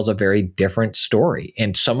that tells a very different story.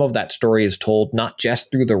 And some of that story is told not just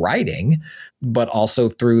through the writing, but also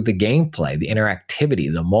through the gameplay, the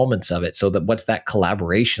interactivity, the moments of it. So that what's that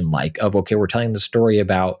collaboration like of, okay, we're telling the story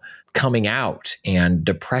about coming out and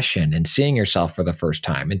depression and seeing yourself for the first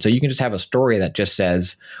time. And so you can just have a story that just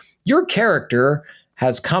says, your character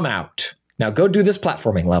has come out. Now go do this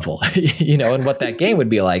platforming level, and what that game would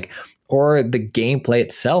be like. Or the gameplay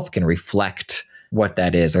itself can reflect what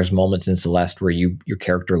that is. There's moments in Celeste where your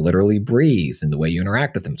character literally breathes in the way you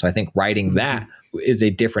interact with them. So I think writing that is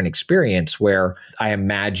a different experience, where I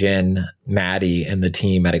imagine Maddie and the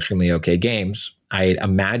team at Extremely OK Games, I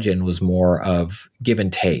imagine was more of give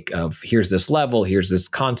and take of here's this level, here's this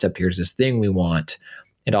concept, here's this thing we want.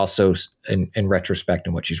 And also in retrospect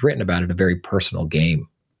and what she's written about it, a very personal game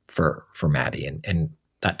for Maddie and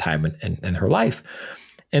that time in her life.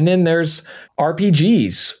 And then there's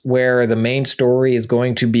RPGs where the main story is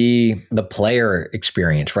going to be the player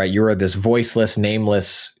experience, right? You're this voiceless,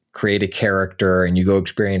 nameless, create a character and you go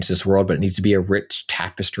experience this world, but it needs to be a rich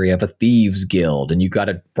tapestry of a thieves guild. And you got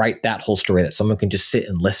to write that whole story that someone can just sit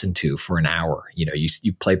and listen to for an hour.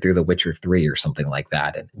 You play through The Witcher 3 or something like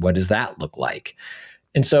that. And what does that look like?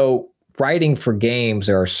 And so writing for games,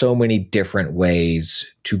 there are so many different ways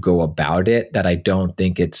to go about it that I don't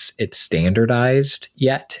think it's standardized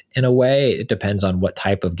yet in a way. It depends on what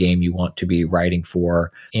type of game you want to be writing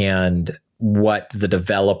for and what the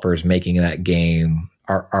developers making that game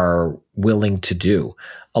are willing to do.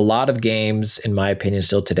 A lot of games, in my opinion,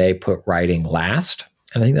 still today put writing last.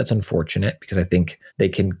 And I think that's unfortunate because I think they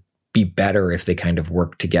can be better if they kind of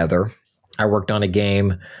work together. I worked on a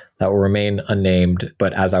game that will remain unnamed,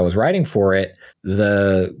 but as I was writing for it,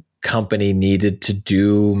 the company needed to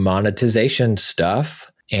do monetization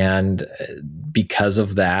stuff. And because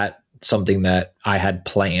of that, something that I had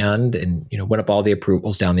planned and, went up all the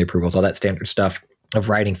approvals, down the approvals, all that standard stuff of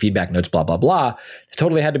writing feedback notes, blah, blah, blah, it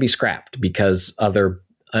totally had to be scrapped because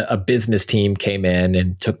a business team came in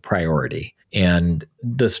and took priority. And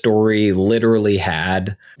the story literally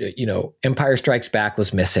had, Empire Strikes Back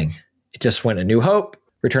was missing. It just went A New Hope,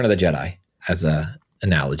 Return of the Jedi as a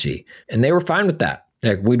analogy. And they were fine with that.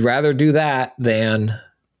 Like, we'd rather do that than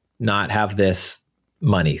not have this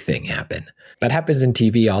money thing happen. That happens in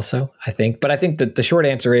TV also, I think. But I think that the short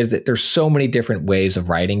answer is that there's so many different ways of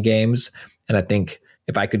writing games. And I think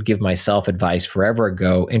if I could give myself advice forever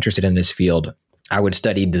ago, interested in this field, I would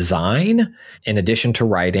study design in addition to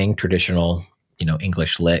writing, traditional,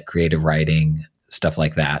 English lit, creative writing, stuff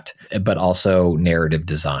like that, but also narrative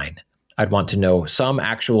design. I'd want to know some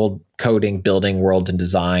actual coding, building worlds and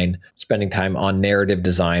design, spending time on narrative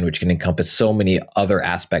design, which can encompass so many other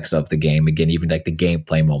aspects of the game. Again, even like the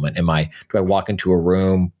gameplay moment. Do I walk into a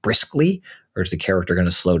room briskly, or is the character going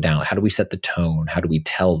to slow down? How do we set the tone? How do we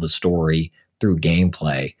tell the story through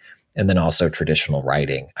gameplay? And then also traditional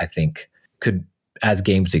writing, I think could, as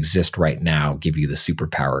games exist right now, give you the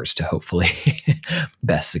superpowers to hopefully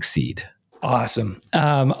best succeed. Awesome.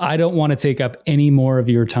 I don't want to take up any more of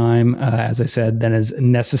your time, as I said, than is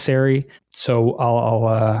necessary. So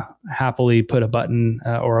I'll happily put a button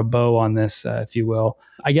or a bow on this, if you will.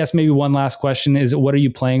 I guess maybe one last question is, what are you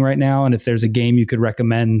playing right now? And if there's a game you could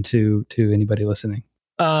recommend to anybody listening?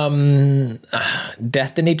 Destiny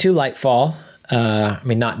 2 Lightfall.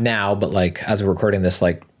 Not now, but like as we're recording this,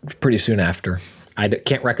 like pretty soon after. I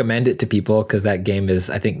can't recommend it to people because that game is,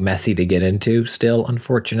 I think, messy to get into still,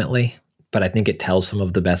 unfortunately. But I think it tells some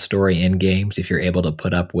of the best story in games if you're able to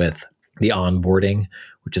put up with the onboarding,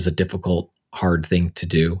 which is a difficult, hard thing to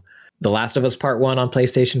do. The Last of Us Part 1 on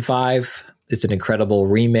PlayStation 5, it's an incredible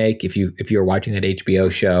remake. If you're watching that HBO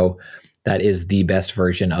show, that is the best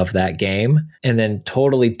version of that game. And then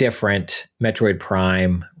totally different Metroid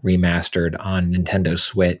Prime remastered on Nintendo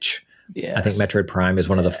Switch. Yes. I think Metroid Prime is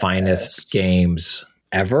one of the finest games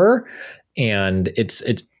ever. And it's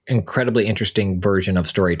incredibly interesting version of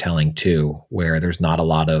storytelling too, where there's not a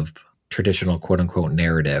lot of traditional quote unquote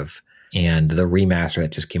narrative. And the remaster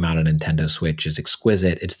that just came out on Nintendo Switch is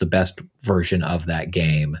exquisite. It's the best version of that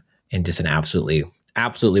game and just an absolutely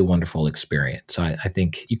wonderful experience. So I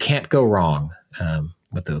think you can't go wrong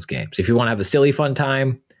with those games. If you want to have a silly fun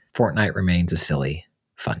time, Fortnite remains a silly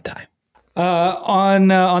fun time. On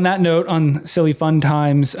that note, on silly fun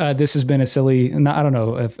times, this has been a silly, I don't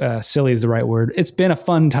know if silly is the right word. It's been a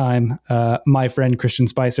fun time, my friend Christian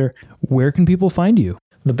Spicer. Where can people find you?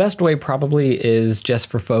 The best way probably is just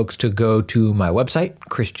for folks to go to my website,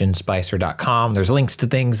 christianspicer.com. There's links to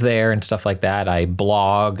things there and stuff like that. I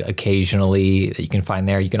blog occasionally that you can find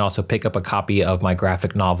there. You can also pick up a copy of my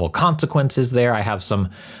graphic novel Consequences there. I have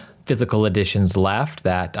some physical editions left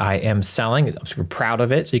that I am selling. I'm super proud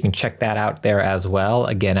of it. So you can check that out there as well.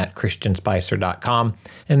 Again, at christianspicer.com.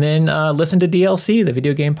 And then listen to DLC, the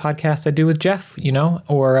video game podcast I do with Jeff,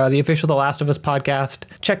 or the official The Last of Us podcast.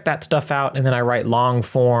 Check that stuff out. And then I write long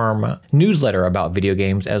form newsletter about video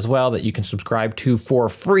games as well that you can subscribe to for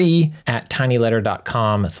free at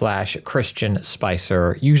tinyletter.com/Christian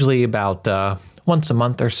Spicer. Usually about once a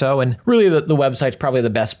month or so. And really the website's probably the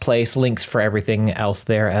best place. Links for everything else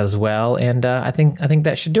there as well. And I think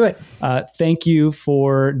that should do it. Thank you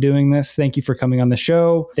for doing this. Thank you for coming on the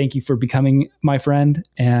show. Thank you for becoming my friend.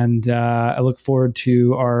 And I look forward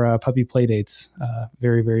to our puppy play dates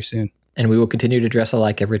very, very soon. And we will continue to dress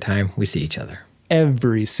alike every time we see each other.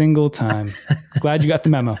 Every single time. Glad you got the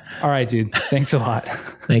memo. All right, dude. Thanks a lot.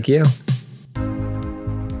 Thank you.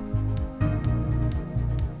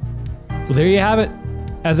 Well, there you have it.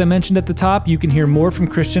 As I mentioned at the top, you can hear more from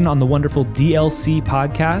Christian on the wonderful DLC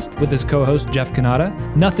podcast with his co-host, Jeff Kanata.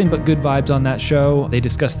 Nothing but good vibes on that show. They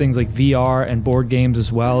discuss things like VR and board games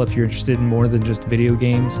as well, if you're interested in more than just video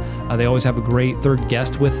games. They always have a great third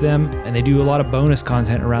guest with them, and they do a lot of bonus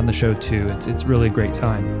content around the show too. It's really a great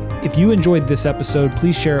time. If you enjoyed this episode,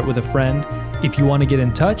 please share it with a friend. If you want to get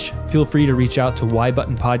in touch, feel free to reach out to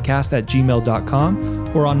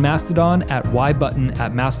ybuttonpodcast@gmail.com or on Mastodon at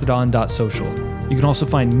ybutton@mastodon.social. You can also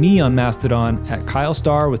find me on Mastodon at Kyle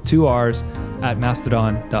Starr with 2 R's at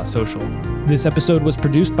mastodon.social. This episode was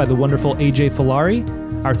produced by the wonderful AJ Filari.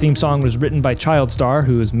 Our theme song was written by Childstar,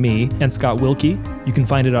 who is me, and Scott Wilkie. You can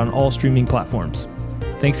find it on all streaming platforms.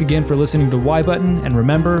 Thanks again for listening to Y Button, and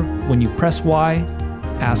remember, when you press Y,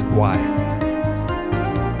 ask why.